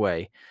 get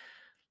away.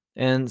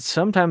 And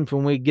sometimes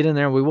when we get in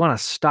there and we want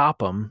to stop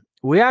them,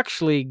 we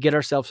actually get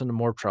ourselves into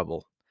more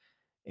trouble,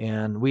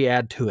 and we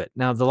add to it.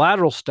 Now, the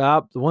lateral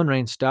stop, the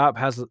one-rein stop,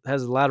 has a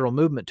lateral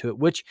movement to it,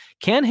 which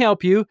can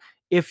help you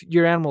if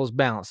your animal is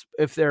balanced.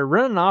 If they're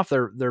running off,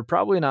 they're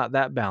probably not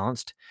that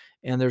balanced,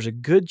 and there's a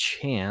good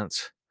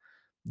chance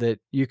that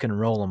you can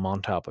roll them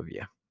on top of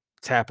you.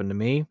 It's happened to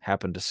me,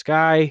 happened to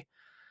Sky.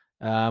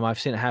 I've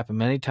seen it happen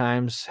many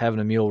times, having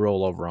a mule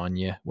roll over on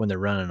you when they're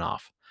running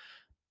off.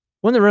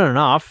 When they're running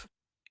off,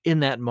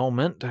 in that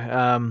moment,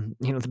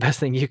 the best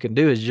thing you can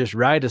do is just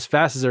ride as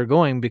fast as they're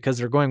going, because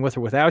they're going with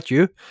or without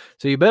you.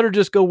 So you better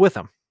just go with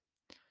them.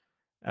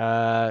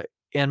 Uh,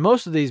 and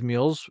most of these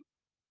mules,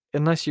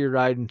 unless you're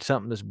riding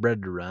something that's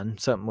bred to run,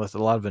 something with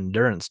a lot of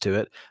endurance to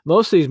it,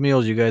 most of these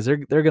mules, you guys, they're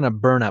going to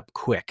burn up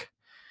quick.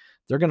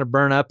 They're going to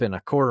burn up in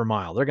a quarter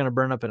mile. They're going to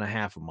burn up in a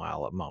half a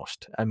mile at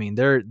most. I mean,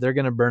 they're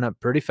going to burn up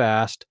pretty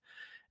fast,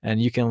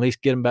 and you can at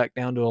least get them back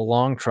down to a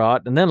long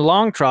trot, and then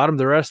long trot them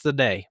the rest of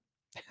the day.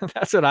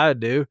 That's what I would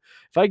do.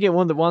 If I get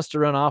one that wants to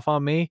run off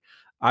on me,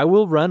 I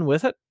will run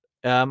with it.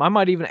 I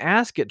might even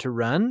ask it to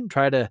run,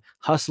 try to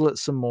hustle it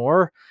some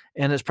more,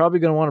 and it's probably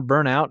going to want to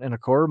burn out in a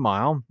quarter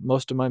mile.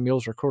 Most of my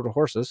mules are quarter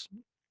horses,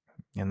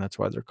 and that's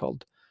why they're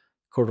called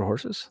quarter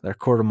horses. They're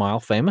quarter mile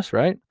famous,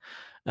 right?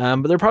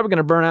 But they're probably going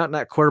to burn out in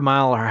that quarter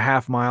mile or a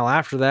half mile.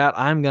 After that,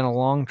 I'm going to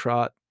long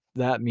trot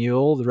that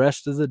mule the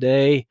rest of the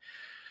day.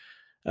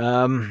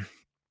 And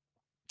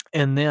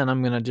then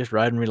I'm going to just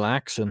ride and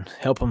relax and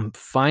help them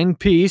find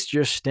peace,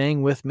 just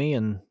staying with me,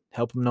 and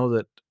help them know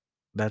that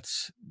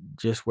that's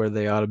just where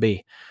they ought to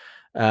be.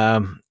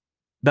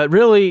 But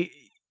really,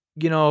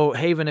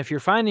 Haven, if you're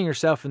finding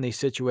yourself in these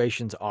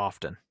situations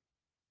often,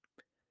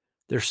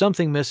 there's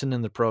something missing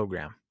in the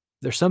program.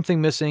 There's something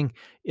missing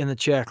in the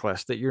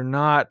checklist that you're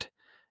not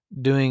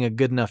doing a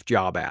good enough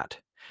job at.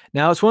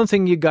 Now, it's one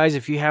thing, you guys,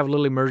 if you have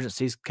little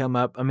emergencies come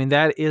up, I mean,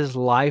 that is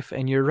life,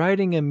 and you're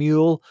riding a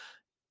mule,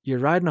 you're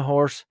riding a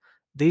horse.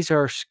 These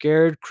are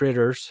scared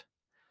critters.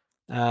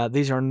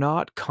 These are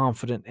not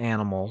confident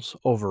animals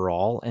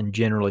overall, and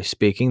generally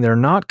speaking, they're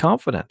not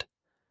confident.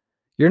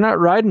 You're not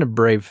riding a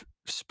brave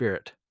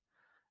spirit.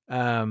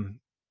 You're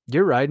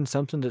riding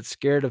something that's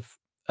scared of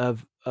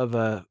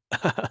a,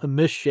 a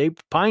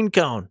misshaped pine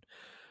cone.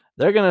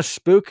 They're gonna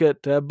spook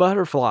at a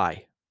butterfly,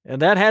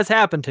 and that has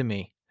happened to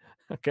me.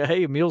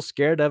 Okay, a mule's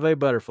scared of a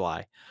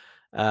butterfly.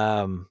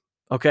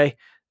 Okay,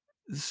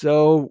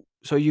 so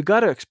you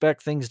got to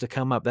expect things to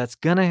come up. That's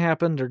gonna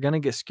happen. They're gonna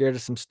get scared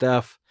of some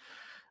stuff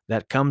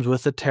that comes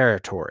with the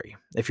territory.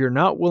 If you're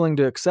not willing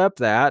to accept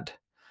that,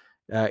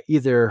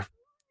 either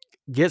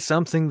get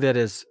something that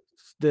is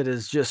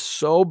just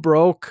so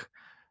broke,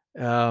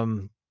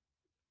 um,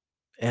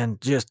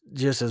 and just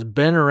has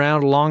been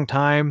around a long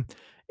time,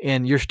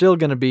 and you're still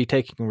going to be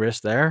taking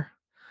risks there,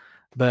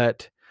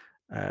 but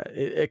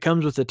it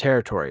comes with the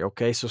territory.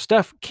 Okay, so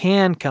stuff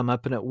can come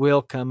up, and it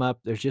will come up.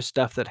 There's just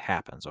stuff that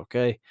happens.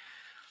 Okay,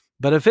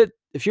 but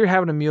if you're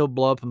having a mule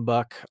blow up and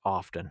buck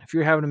often, if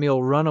you're having a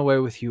mule run away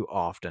with you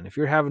often, if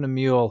you're having a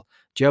mule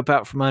jump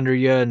out from under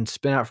you and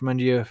spin out from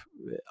under you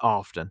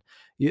often,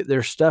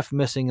 there's stuff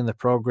missing in the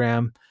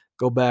program.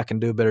 Go back and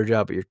do a better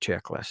job at your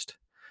checklist.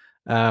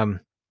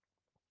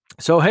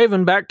 So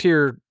Haven, back to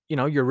your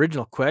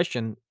original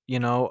question. You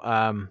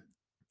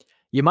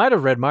might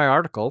have read my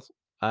article,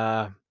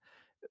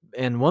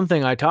 and one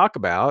thing I talk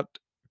about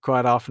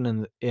quite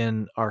often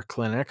in our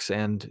clinics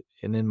and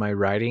in my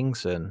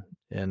writings and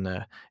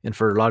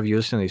for a lot of you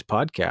listening to these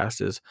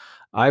podcasts is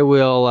I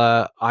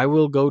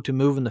will go to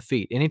moving the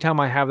feet. Anytime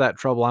I have that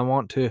trouble, I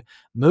want to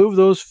move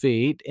those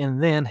feet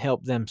and then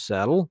help them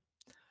settle.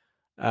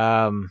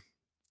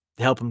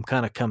 Help them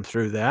kind of come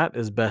through that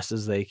as best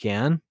as they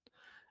can.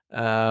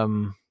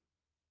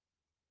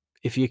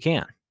 If you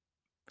can.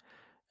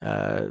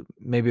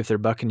 Maybe if they're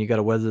bucking, you got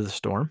to weather the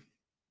storm.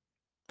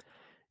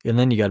 And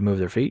then you got to move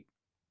their feet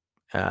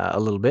a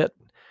little bit.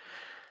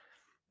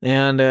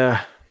 And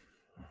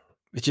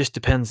it just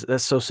depends.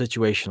 That's so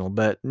situational.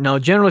 But no,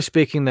 generally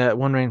speaking, that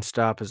one rein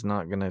stop is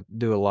not going to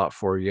do a lot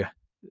for you.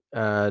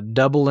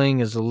 Doubling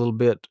is a little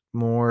bit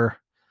more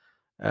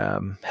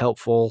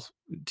helpful,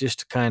 just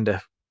to kind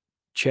of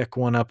check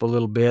one up a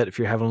little bit if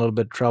you're having a little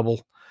bit of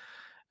trouble.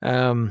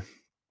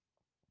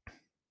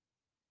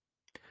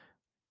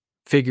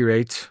 Figure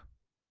eights,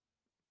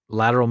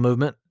 lateral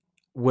movement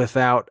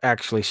without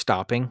actually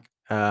stopping.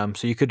 So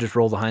you could just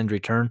roll the hind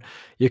return.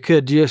 You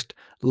could just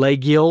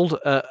leg yield.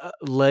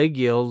 Leg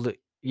yielding,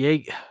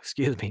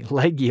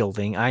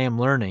 I am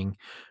learning,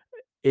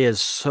 is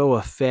so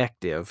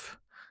effective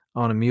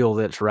on a mule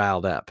that's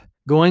riled up.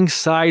 Going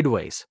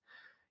sideways.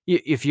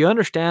 If you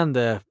understand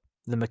the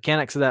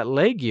mechanics of that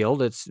leg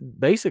yield, it's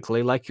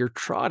basically like you're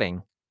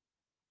trotting.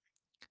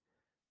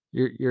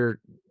 You're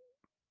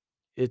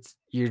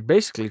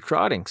basically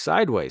trotting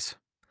sideways.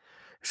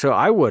 So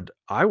I would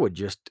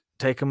just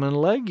take them in a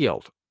leg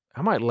yield.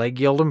 I might leg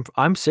yield them.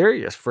 I'm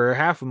serious, for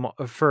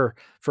for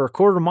a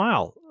quarter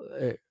mile,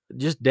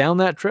 just down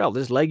that trail.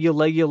 Just leg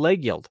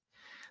yield,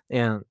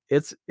 and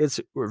it's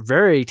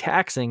very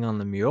taxing on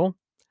the mule.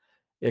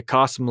 It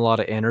costs them a lot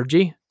of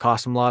energy,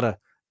 costs them a lot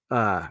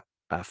of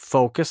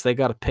focus. They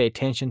got to pay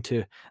attention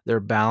to their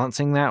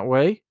balancing that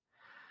way.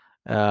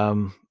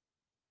 So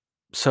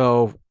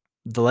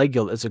the leg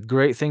yield is a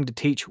great thing to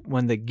teach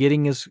when the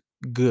getting is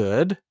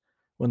good.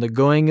 When the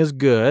going is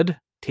good,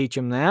 teach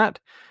them that.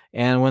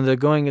 And when the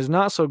going is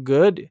not so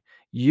good,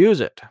 use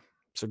it.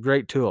 It's a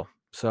great tool.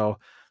 So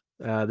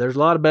there's a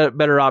lot of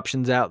better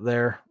options out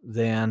there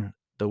than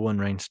the one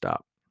rein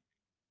stop.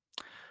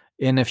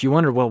 And if you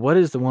wonder, well, what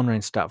is the one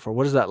rein stop for?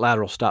 What is that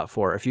lateral stop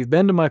for? If you've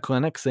been to my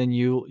clinics, then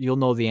you'll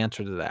know the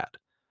answer to that.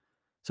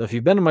 So if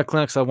you've been to my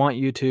clinics, I want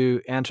you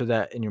to answer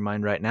that in your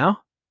mind right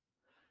now.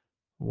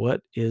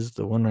 What is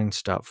the one ring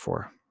stop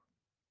for?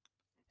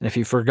 And if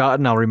you've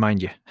forgotten, I'll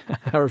remind you.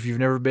 Or if you've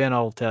never been,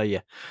 I'll tell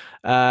you.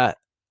 It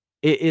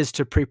is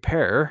to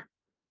prepare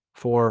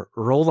for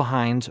roll the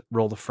hinds,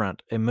 roll the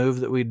front, a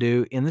move that we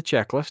do in the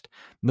checklist,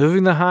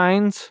 moving the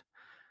hinds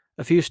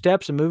a few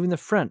steps and moving the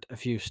front a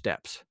few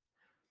steps.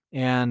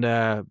 And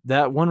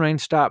that one rein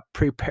stop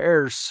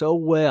prepares so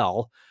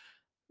well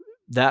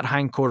that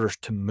hindquarters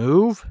to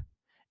move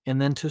and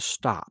then to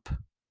stop.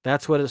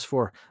 That's what it's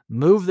for.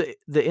 Move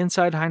the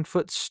inside hind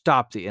foot,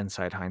 stop the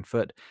inside hind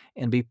foot,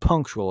 and be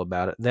punctual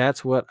about it.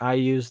 That's what I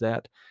use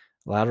that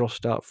lateral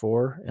stop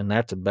for, and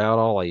that's about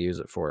all I use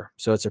it for.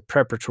 So it's a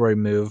preparatory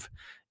move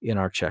in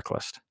our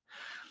checklist.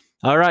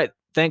 All right.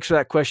 Thanks for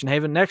that question,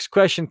 Haven. Next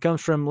question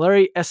comes from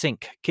Larry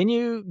Essink. Can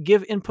you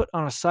give input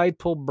on a side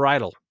pull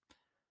bridle?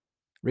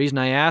 Reason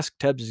I ask,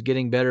 Tubbs is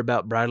getting better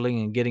about bridling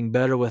and getting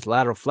better with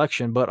lateral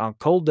flexion, but on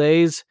cold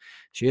days,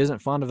 she isn't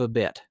fond of a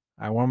bit.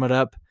 I warm it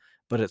up,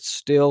 but it's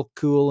still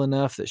cool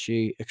enough that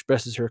she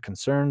expresses her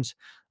concerns.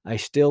 I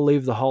still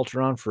leave the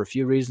halter on for a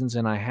few reasons,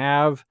 and I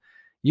have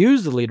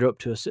used the lead rope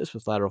to assist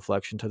with lateral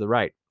flexion to the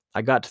right.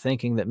 I got to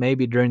thinking that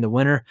maybe during the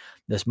winter,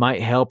 this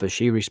might help as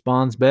she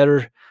responds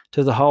better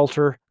to the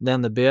halter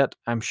than the bit.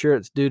 I'm sure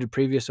it's due to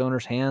previous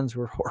owner's hands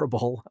were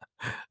horrible.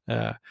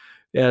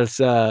 Yes,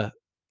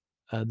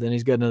 then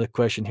he's got another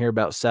question here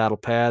about saddle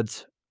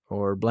pads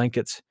or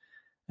blankets.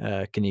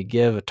 Can you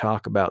give a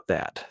talk about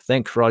that?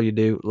 Thanks for all you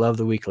do. Love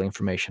the weekly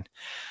information.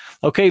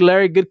 Okay,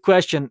 Larry, good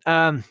question.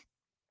 Yeah,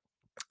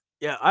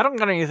 I don't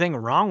got anything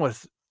wrong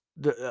with.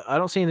 I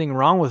don't see anything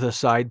wrong with a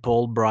side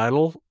pull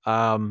bridle,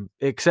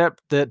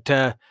 except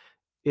that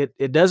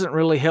it doesn't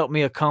really help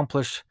me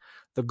accomplish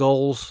the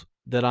goals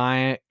that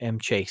I am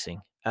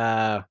chasing.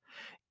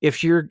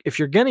 If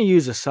you're going to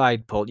use a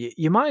side pull,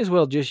 you might as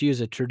well just use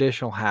a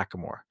traditional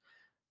hackamore.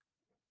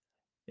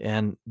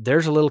 And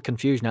there's a little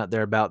confusion out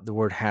there about the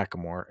word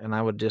hackamore. And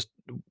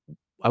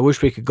I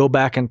wish we could go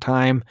back in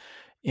time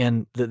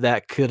and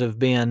that could have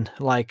been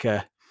like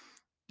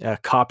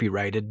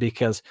copyrighted,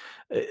 because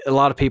a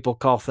lot of people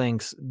call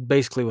things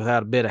basically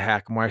without a bit of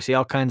hackamore. I see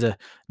all kinds of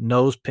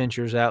nose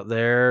pinchers out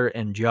there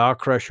and jaw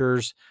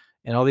crushers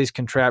and all these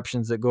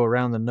contraptions that go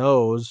around the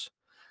nose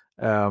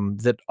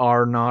that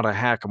are not a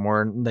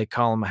hackamore, and they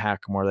call them a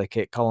hackamore. They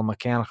can't call them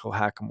mechanical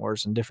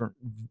hackamores and different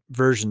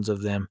versions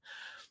of them.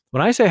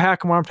 When I say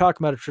hackamore, I'm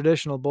talking about a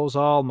traditional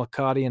Bozal,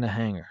 Makati, and a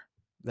hanger.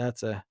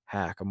 That's a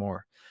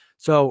hackamore.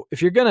 So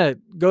if you're going to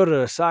go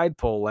to a side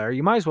pull there,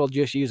 you might as well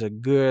just use a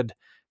good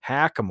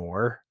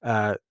hackamore,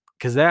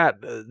 because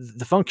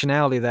the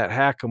functionality of that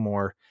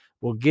hackamore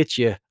will get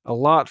you a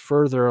lot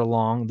further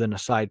along than a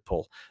side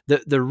pull.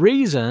 The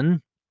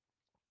reason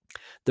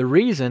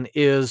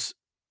is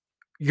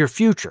your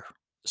future.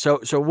 So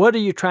what are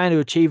you trying to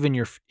achieve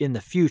in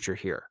the future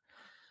here?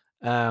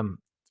 When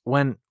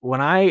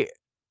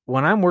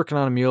I'm working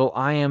on a mule,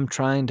 I am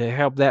trying to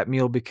help that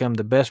mule become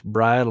the best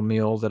bridle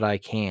mule that I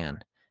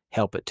can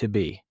help it to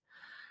be.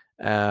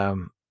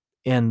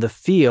 And the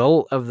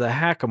feel of the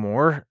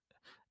hackamore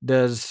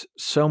does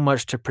so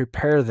much to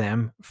prepare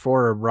them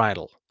for a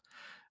bridle.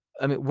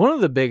 I mean, one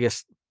of the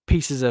biggest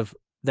pieces of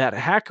that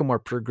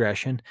hackamore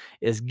progression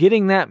is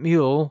getting that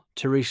mule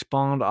to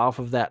respond off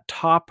of that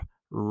top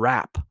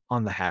wrap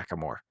on the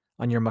hackamore.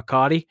 On your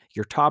Makati,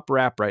 your top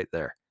wrap right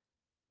there.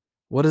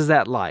 What is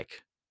that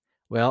like?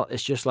 Well,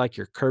 it's just like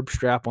your curb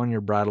strap on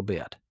your bridle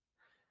bit.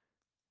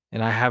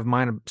 And I have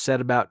mine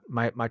set about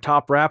my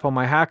top wrap on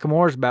my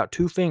hackamore is about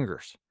 2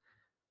 fingers.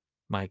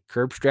 My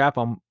curb strap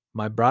on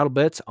my bridle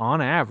bits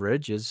on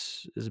average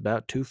is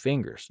about 2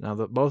 fingers. Now,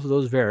 both of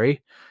those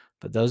vary,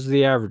 but those are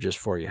the averages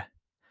for you.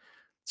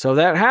 So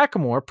that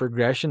hackamore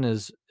progression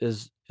is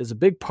a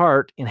big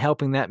part in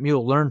helping that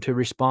mule learn to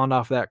respond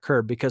off that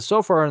curb, because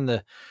so far in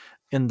the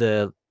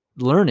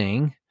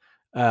learning,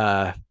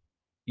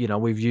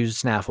 we've used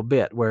snaffle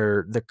bit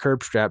where the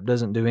curb strap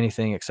doesn't do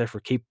anything except for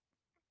keep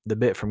the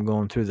bit from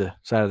going through the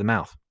side of the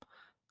mouth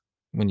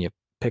when you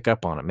pick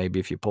up on it.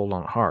 Maybe if you pulled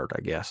on it hard, I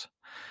guess.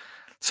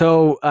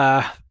 So,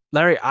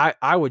 Larry,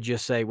 I would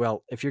just say,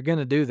 well, if you're going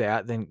to do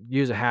that, then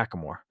use a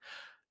hackamore.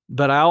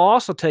 But I'll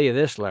also tell you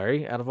this,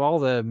 Larry, out of all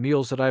the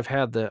mules that I've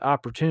had the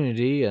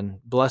opportunity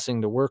and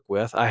blessing to work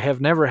with, I have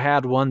never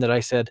had one that I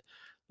said,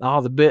 oh,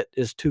 the bit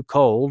is too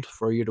cold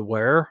for you to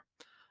wear.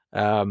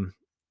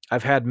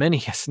 I've had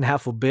many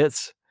snaffle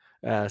bits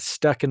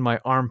stuck in my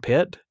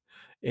armpit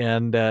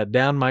and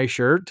down my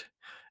shirt,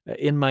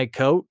 in my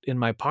coat, in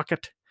my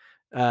pocket,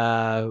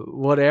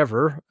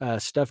 whatever,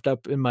 stuffed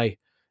up in my,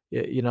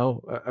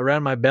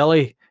 around my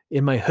belly,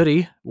 in my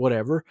hoodie,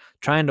 whatever,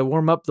 trying to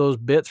warm up those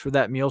bits for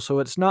that mule so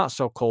it's not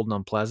so cold and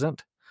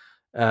unpleasant.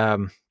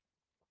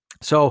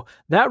 So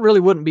that really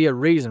wouldn't be a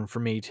reason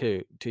for me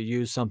to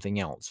use something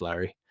else,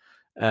 Larry.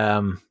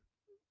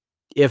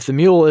 If the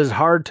mule is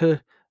hard to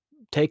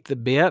take the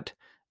bit,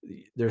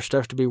 there's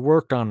stuff to be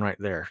worked on right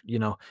there.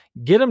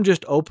 Get them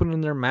just opening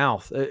their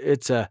mouth.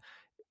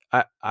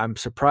 I'm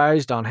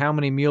surprised on how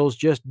many mules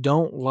just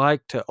don't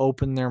like to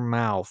open their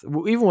mouth,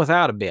 even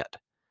without a bit.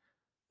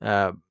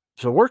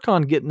 So work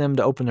on getting them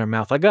to open their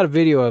mouth. I got a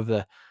video of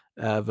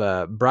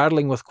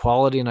bridling with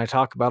quality, and I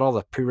talk about all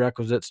the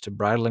prerequisites to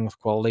bridling with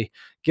quality.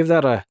 Give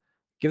that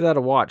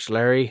a watch,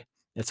 Larry.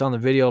 It's on the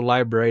video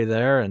library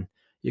there, and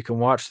you can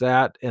watch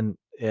that. And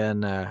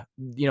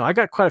I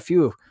got quite a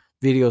few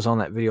videos on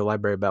that video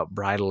library about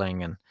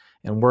bridling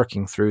and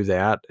working through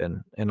that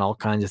and all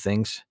kinds of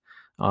things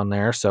on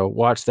there. So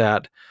watch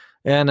that.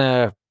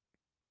 And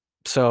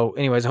so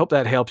anyways, I hope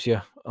that helps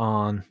you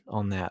on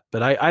that.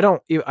 But I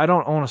don't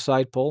own a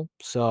side pole,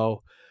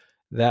 so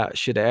that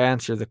should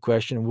answer the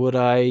question, would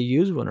I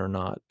use one or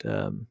not?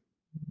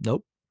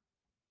 Nope.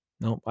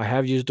 Nope. I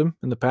have used them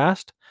in the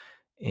past,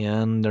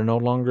 and they're no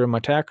longer in my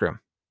tack room.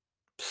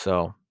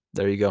 So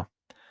there you go.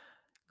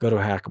 Go to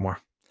Hackamore.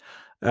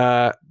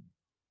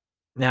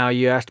 Now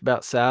you asked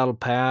about saddle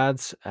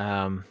pads.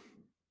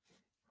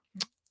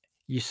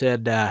 You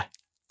said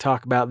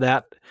talk about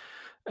that.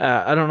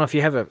 I don't know if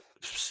you have a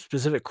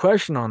specific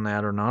question on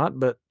that or not,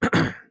 but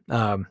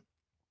I'll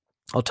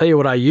tell you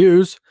what I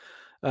use.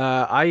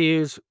 I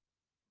use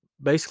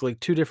basically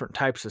two different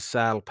types of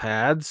saddle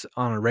pads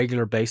on a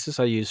regular basis.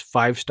 I use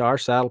 5-star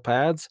saddle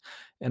pads,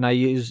 and I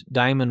use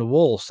diamond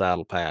wool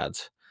saddle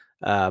pads.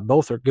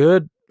 Both are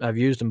good. I've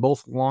used them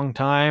both a long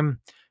time.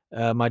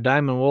 My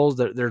diamond wools,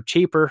 they're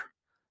cheaper.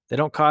 They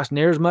don't cost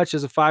near as much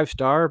as a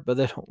 5-star, but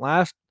they don't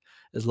last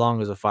as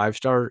long as a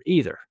 5-star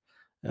either.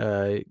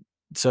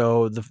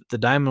 So the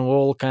diamond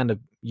wool, kind of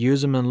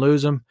use them and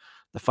lose them.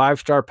 The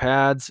 5-star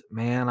pads,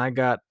 man, I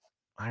got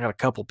a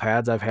couple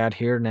pads I've had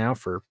here now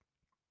for,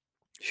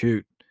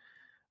 shoot,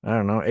 I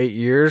don't know, 8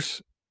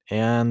 years,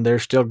 and they're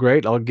still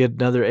great. I'll get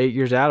another 8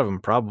 years out of them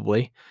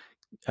probably.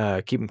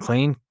 Keep them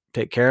clean,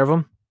 take care of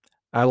them.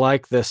 I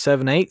like the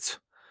 7/8.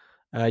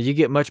 You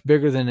get much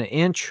bigger than an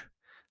inch,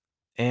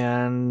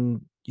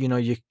 and you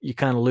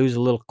kind of lose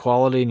a little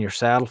quality in your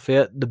saddle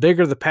fit. The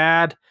bigger the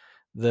pad,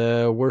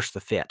 the worse the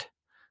fit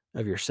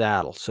of your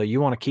saddle. So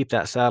you want to keep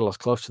that saddle as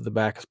close to the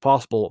back as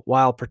possible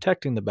while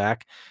protecting the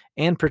back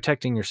and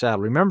protecting your saddle.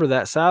 Remember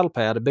that saddle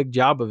pad, a big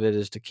job of it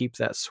is to keep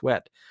that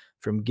sweat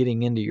from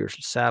getting into your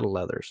saddle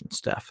leathers and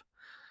stuff.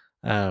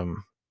 And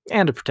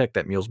to protect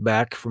that mule's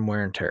back from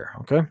wear and tear.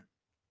 Okay.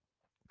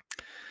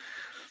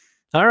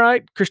 All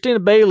right, Christina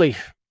Bailey.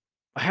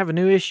 I have a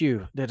new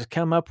issue that has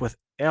come up with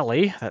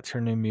Ellie. That's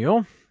her new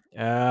mule.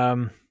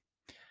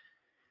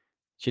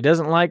 She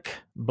doesn't like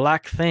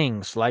black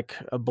things, like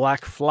a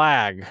black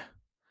flag,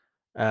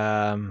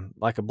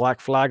 like a black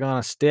flag on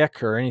a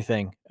stick or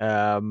anything.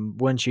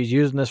 When she's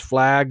using this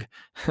flag,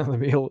 the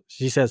mule,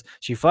 she says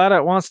she flat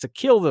out wants to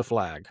kill the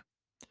flag.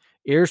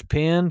 Ears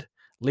pinned,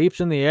 leaps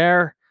in the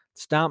air,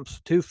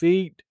 stomps 2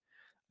 feet.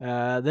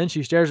 Then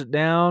she stares it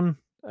down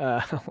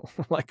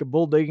like a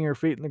bull digging her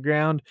feet in the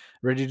ground,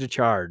 ready to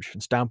charge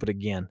and stomp it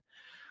again.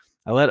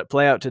 I let it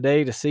play out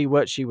today to see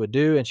what she would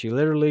do, and she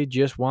literally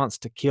just wants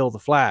to kill the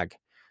flag.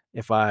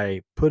 If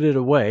I put it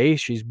away,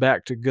 she's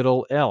back to good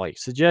old Ellie.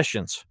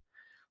 Suggestions.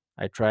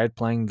 I tried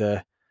playing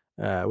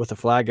with the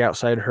flag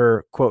outside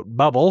her, quote,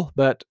 bubble,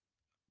 but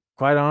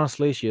quite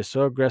honestly, she is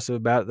so aggressive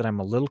about it that I'm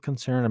a little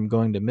concerned I'm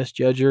going to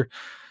misjudge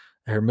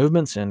her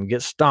movements and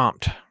get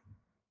stomped.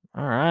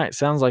 All right.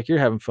 Sounds like you're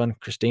having fun,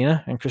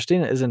 Christina. And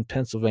Christina is in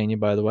Pennsylvania,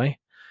 by the way.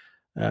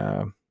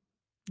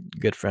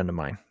 Good friend of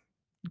mine.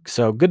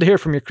 So good to hear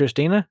from you,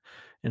 Christina.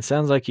 And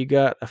sounds like you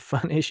got a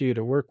fun issue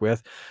to work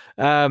with.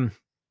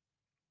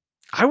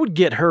 I would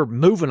get her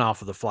moving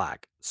off of the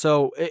flag.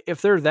 So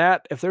if they're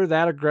that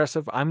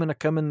aggressive, I'm going to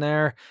come in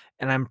there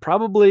and I'm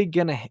probably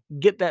going to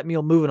get that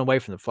mule moving away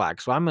from the flag.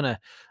 So I'm going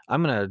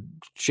to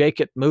shake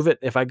it, move it.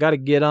 If I got to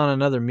get on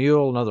another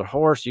mule, another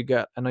horse,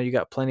 I know you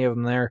got plenty of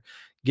them there,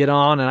 get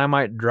on, and I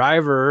might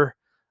drive her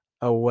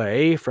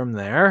away from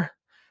there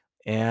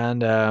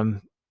and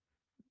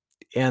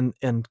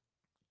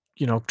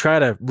try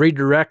to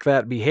redirect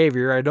that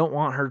behavior. I don't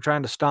want her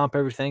trying to stomp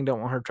everything. Don't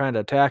want her trying to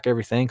attack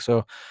everything.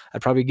 So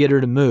I'd probably get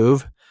her to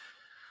move.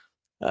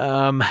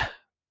 And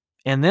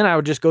then I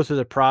would just go through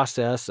the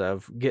process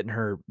of getting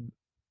her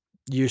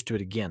used to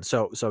it again.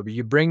 So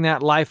you bring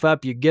that life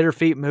up, you get her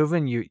feet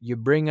moving, you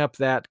bring up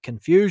that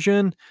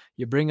confusion,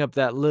 you bring up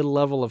that little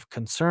level of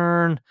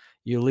concern,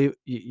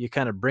 you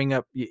kind of bring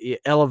up, you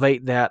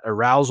elevate that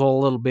arousal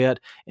a little bit,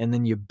 and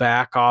then you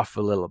back off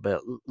a little bit,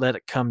 let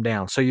it come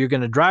down. So you're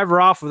going to drive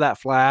her off of that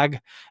flag,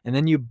 and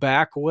then you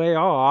back way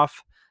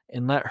off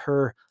and let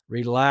her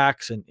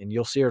relax, and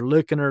you'll see her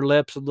licking her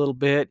lips a little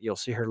bit. You'll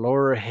see her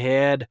lower her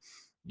head.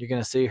 You're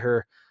going to see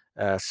her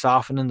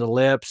softening the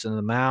lips and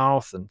the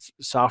mouth and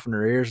soften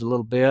her ears a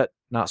little bit,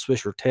 not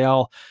swish her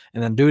tail,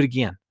 and then do it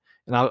again.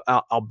 And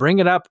I'll bring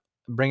it up,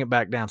 bring it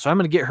back down. So I'm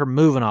going to get her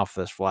moving off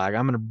this flag.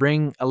 I'm going to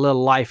bring a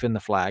little life in the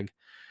flag.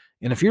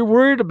 And if you're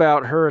worried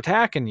about her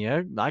attacking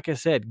you, like I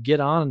said, get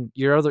on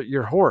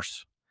your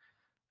horse.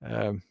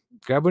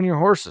 Grab one of your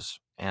horses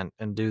and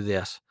do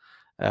this.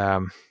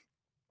 The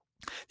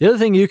other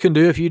thing you can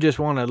do if you just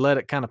want to let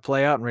it kind of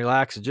play out and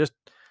relax is just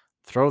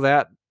throw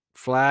that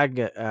flag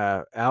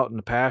out in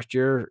the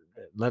pasture,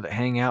 let it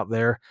hang out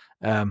there.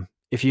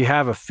 If you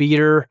have a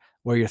feeder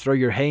where you throw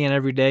your hay in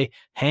every day,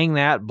 hang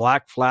that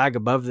black flag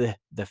above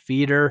the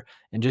feeder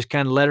and just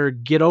kind of let her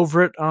get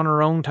over it on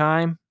her own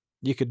time.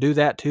 You could do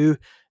that too.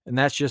 And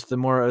that's just the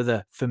more of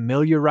the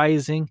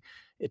familiarizing.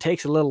 It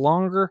takes a little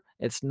longer.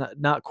 It's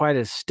not quite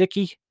as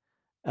sticky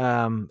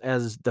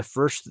as the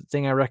first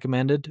thing I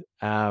recommended.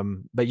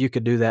 But you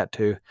could do that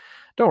too.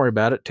 Don't worry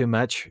about it too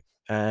much.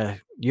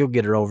 You'll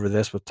get her over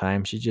this with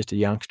time. She's just a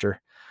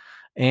youngster.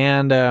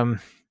 And,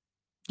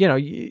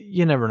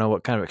 you never know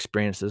what kind of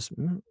experiences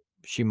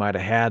she might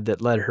have had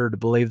that led her to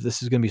believe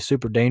this is going to be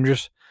super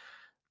dangerous.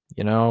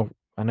 I know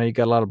you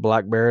got a lot of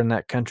black bear in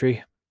that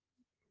country.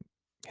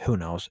 Who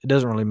knows? It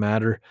doesn't really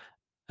matter.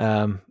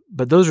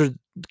 But those are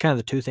kind of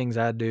the two things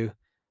I do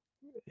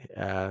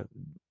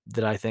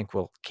that I think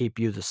will keep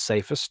you the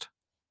safest.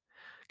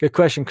 Good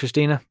question,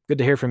 Christina. Good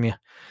to hear from you.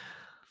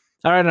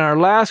 All right, and our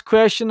last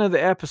question of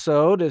the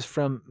episode is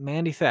from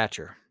Mandy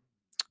Thatcher.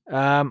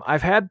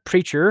 I've had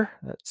Preacher,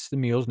 that's the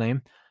mule's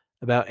name,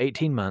 about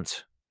 18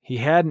 months. He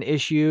had an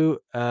issue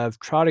of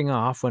trotting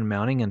off when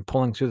mounting and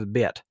pulling through the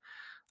bit.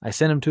 I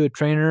sent him to a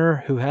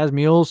trainer who has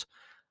mules.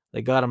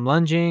 They got him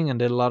lunging and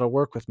did a lot of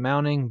work with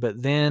mounting,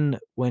 but then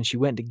when she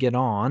went to get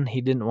on, he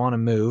didn't want to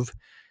move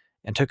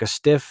and took a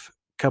stiff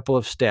couple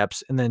of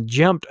steps and then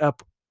jumped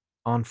up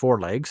on four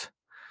legs.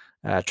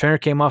 Trainer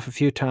came off a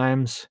few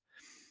times,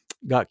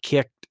 got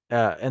kicked,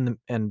 and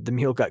the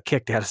mule got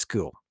kicked out of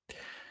school.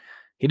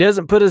 He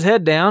doesn't put his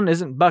head down,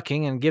 isn't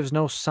bucking, and gives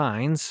no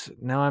signs.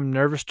 Now I'm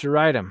nervous to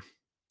ride him.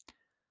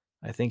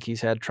 I think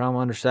he's had trauma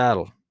under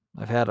saddle.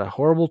 I've had a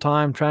horrible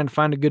time trying to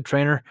find a good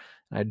trainer,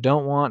 and I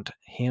don't want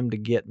him to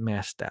get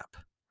messed up.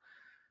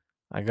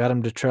 I got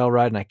him to trail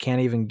ride, and I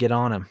can't even get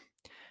on him.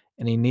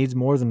 And he needs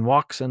more than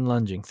walks and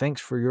lunging.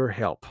 Thanks for your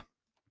help.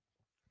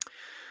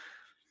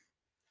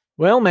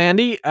 Well,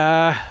 Mandy,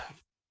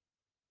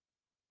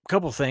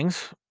 couple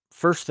things.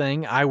 First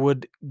thing, I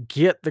would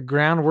get the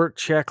groundwork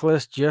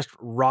checklist just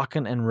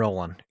rocking and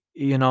rolling.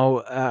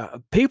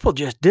 People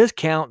just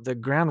discount the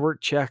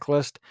groundwork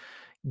checklist.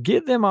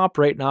 Get them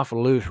operating off a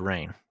loose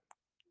rein.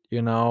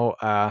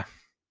 Man,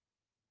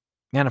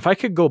 if I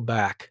could go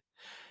back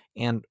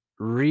and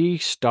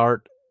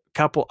restart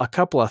a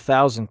couple of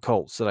thousand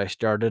colts that I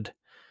started,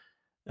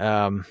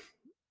 before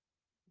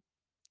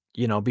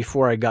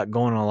I got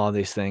going on a lot of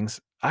these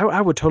things,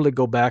 I would totally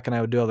go back and I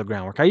would do all the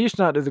groundwork. I used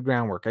to not do the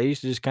groundwork. I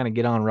used to just kind of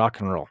get on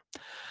rock and roll.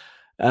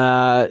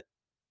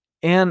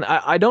 And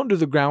I don't do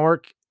the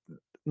groundwork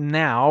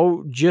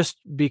now just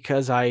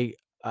because I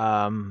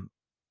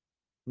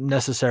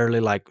necessarily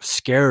like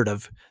scared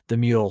of the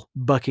mule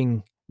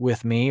bucking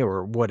with me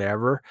or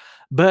whatever,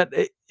 but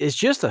it's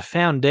just the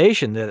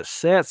foundation that it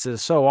sets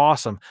is so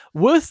awesome,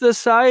 with the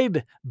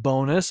side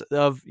bonus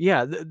of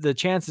the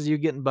chances of you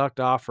getting bucked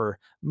off are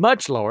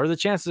much lower. The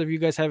chances of you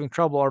guys having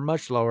trouble are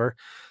much lower.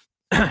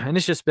 And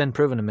it's just been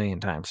proven a million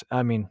times.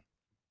 I mean,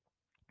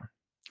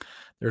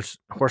 there's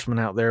horsemen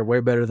out there way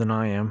better than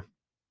I am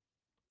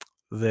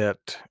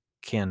that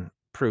can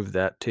prove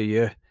that to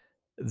you,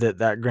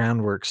 that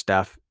groundwork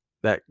stuff,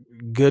 the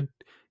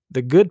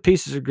good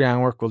pieces of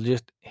groundwork will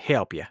just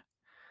help you.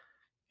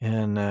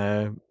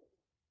 And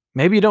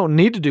maybe you don't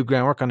need to do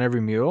groundwork on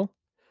every mule,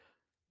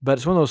 but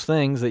it's one of those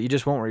things that you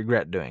just won't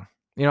regret doing.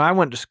 I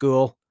went to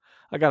school.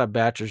 I got a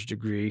bachelor's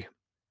degree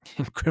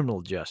in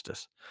criminal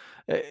justice.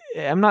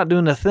 I'm not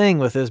doing a thing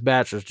with this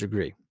bachelor's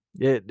degree.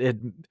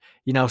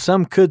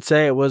 Some could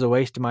say it was a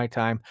waste of my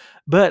time,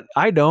 but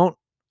I don't.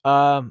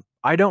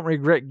 I don't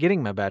regret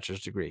getting my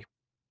bachelor's degree.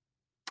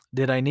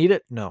 Did I need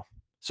it? No.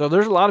 So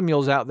there's a lot of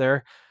mules out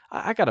there.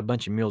 I got a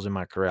bunch of mules in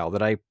my corral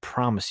that I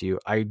promise you,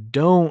 I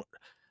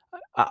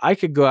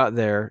could go out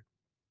there,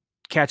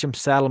 catch them,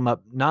 saddle them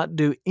up, not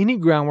do any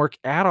groundwork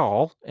at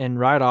all, and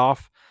ride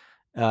off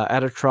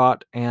at a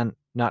trot and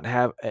not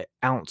have an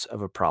ounce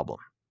of a problem.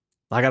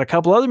 I got a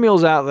couple other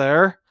mules out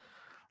there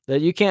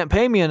that you can't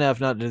pay me enough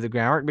not to do the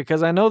groundwork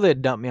because I know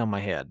they'd dump me on my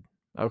head.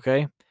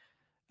 Okay.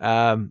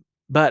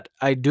 But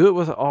I do it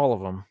with all of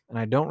them and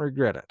I don't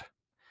regret it.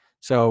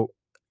 So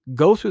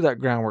go through that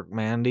groundwork,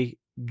 Mandy.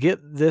 Get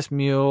this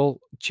mule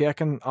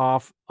checking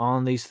off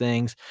on these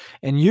things,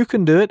 and you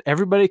can do it.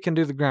 Everybody can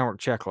do the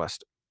groundwork checklist.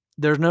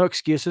 There's no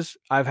excuses.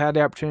 I've had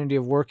the opportunity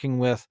of working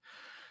with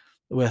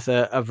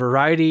a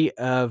variety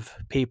of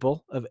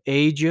people of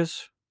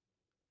ages,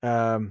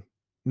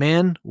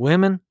 men,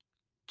 women,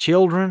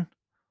 children,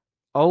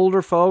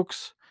 older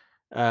folks,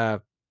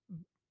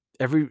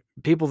 every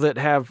people that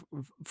have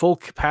full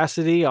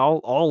capacity,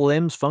 all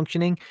limbs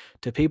functioning,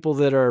 to people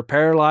that are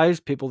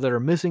paralyzed, people that are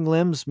missing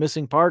limbs,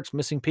 missing parts,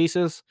 missing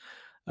pieces.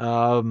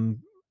 Everybody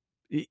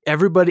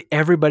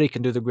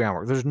can do the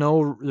groundwork. There's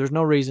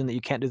no reason that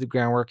you can't do the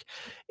groundwork.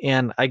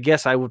 And I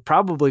guess I would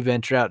probably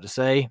venture out to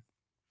say,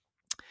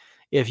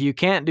 if you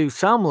can't do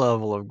some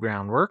level of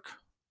groundwork,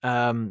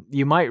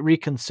 you might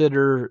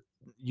reconsider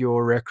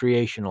your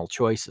recreational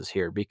choices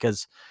here,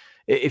 because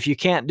if you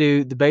can't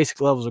do the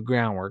basic levels of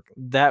groundwork,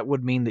 that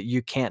would mean that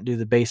you can't do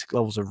the basic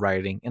levels of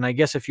riding. And I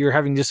guess if you're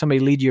having just somebody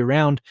lead you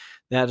around,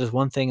 that is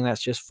one thing, and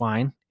that's just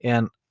fine.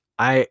 And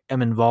I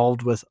am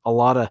involved with a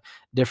lot of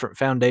different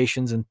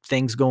foundations and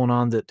things going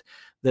on that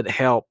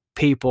help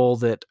people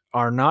that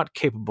are not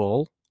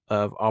capable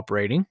of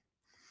operating.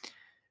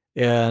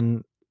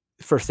 And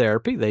for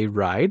therapy, they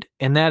ride,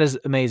 and that is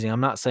amazing.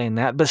 I'm not saying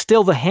that, but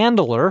still the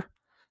handler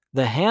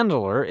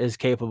is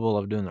capable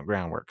of doing the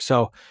groundwork.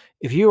 So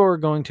if you are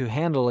going to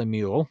handle a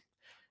mule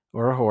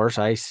or a horse,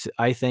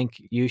 I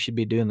think you should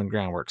be doing the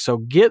groundwork. So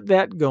get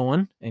that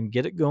going and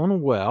get it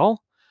going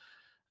well,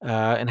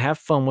 and have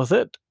fun with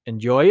it.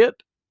 Enjoy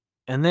it.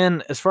 And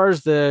then as far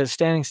as the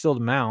standing still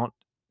to mount,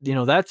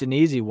 that's an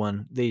easy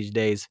one these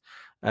days.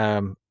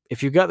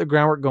 If you've got the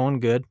groundwork going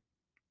good,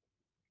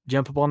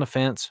 jump up on the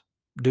fence,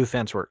 do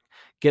fence work.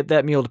 Get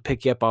that mule to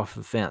pick you up off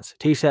the fence.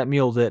 Teach that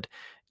mule that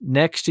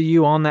next to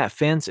you on that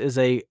fence is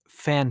a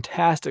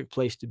fantastic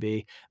place to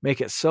be.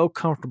 Make it so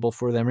comfortable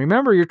for them.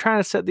 Remember, you're trying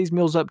to set these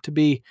mules up to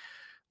be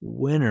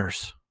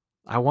winners.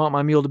 I want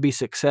my mule to be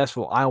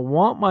successful. I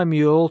want my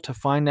mule to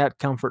find that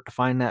comfort, to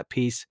find that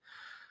peace,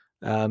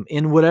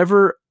 in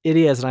whatever it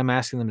is that I'm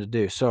asking them to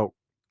do. So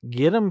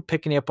get them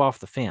picking you up off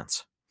the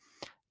fence.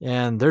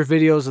 And there's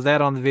videos of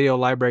that on the video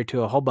library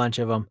too, a whole bunch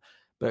of them.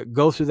 But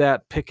go through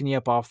that, picking you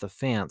up off the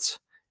fence,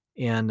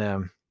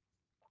 and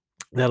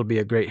that'll be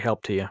a great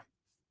help to you.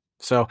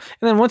 So,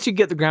 and then once you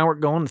get the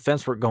groundwork going, the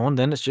fence work going,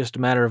 then it's just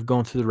a matter of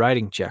going through the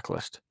riding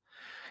checklist.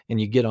 And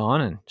you get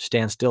on and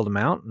stand still to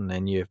mount, and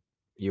then you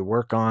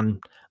work on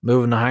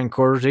moving the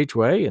hindquarters each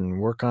way, and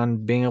work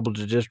on being able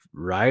to just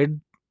ride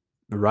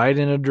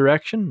in a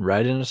direction,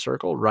 ride in a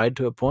circle, ride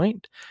to a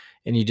point,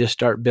 and you just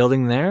start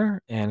building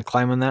there and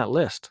climbing that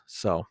list.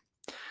 So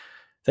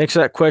thanks for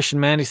that question,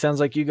 Mandy. Sounds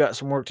like you got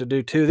some work to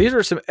do too. These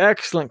are some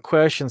excellent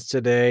questions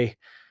today,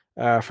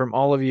 from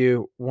all of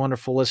you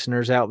wonderful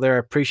listeners out there. I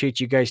appreciate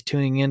you guys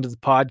tuning into the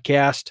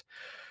podcast.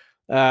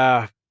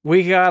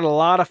 We got a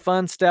lot of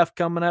fun stuff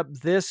coming up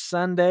this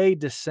Sunday,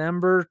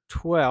 December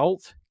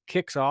 12th,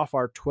 kicks off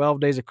our 12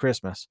 days of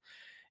Christmas.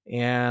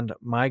 And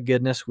my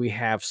goodness, we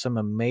have some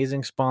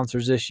amazing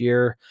sponsors this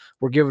year.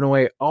 We're giving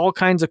away all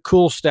kinds of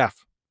cool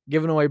stuff,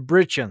 giving away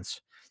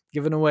Britchens,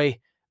 giving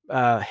away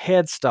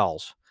head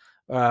stalls.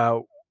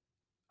 Our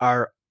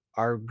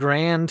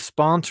grand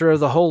sponsor of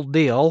the whole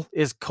deal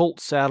is Colt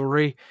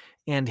Saddlery,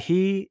 and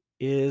he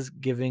is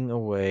giving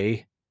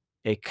away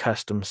a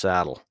custom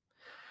saddle.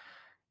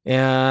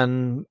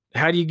 And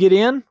how do you get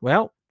in?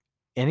 Well,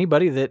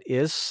 anybody that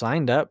is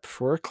signed up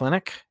for a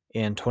clinic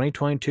in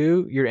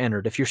 2022, you're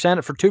entered. If you're signed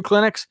up for 2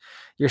 clinics,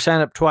 you're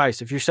signed up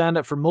twice. If you're signed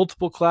up for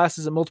multiple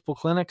classes at multiple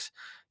clinics,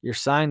 you're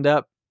signed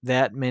up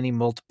that many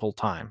multiple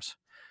times.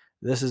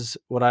 This is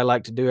what I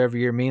like to do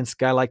every year. Me and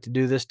Sky like to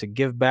do this to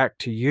give back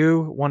to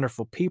you,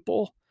 wonderful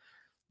people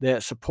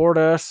that support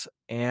us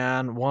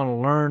and want to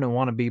learn and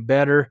want to be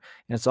better.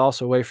 And it's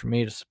also a way for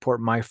me to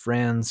support my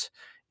friends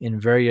in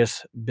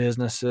various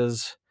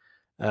businesses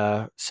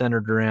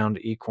centered around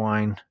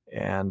equine.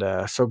 And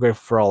so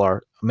grateful for all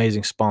our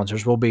amazing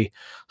sponsors. We'll be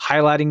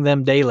highlighting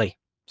them daily.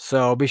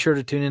 So be sure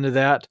to tune into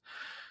that.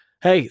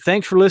 Hey,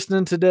 thanks for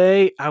listening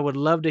today. I would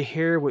love to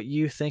hear what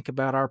you think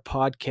about our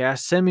podcast.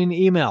 Send me an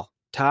email,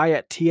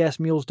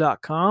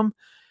 ty@tsmules.com.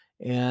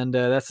 And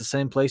that's the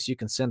same place you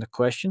can send a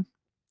question.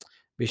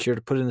 Be sure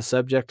to put in the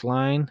subject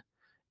line,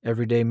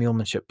 Everyday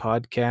Mulemanship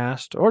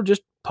Podcast, or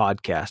just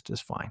podcast is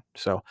fine.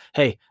 So,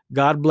 hey,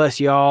 God bless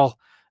y'all.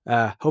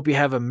 Hope you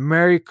have a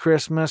Merry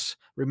Christmas.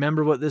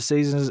 Remember what this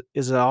season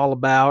is all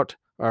about,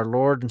 our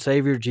Lord and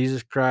Savior,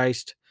 Jesus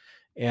Christ.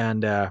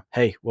 And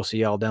hey, we'll see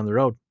y'all down the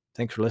road.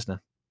 Thanks for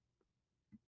listening.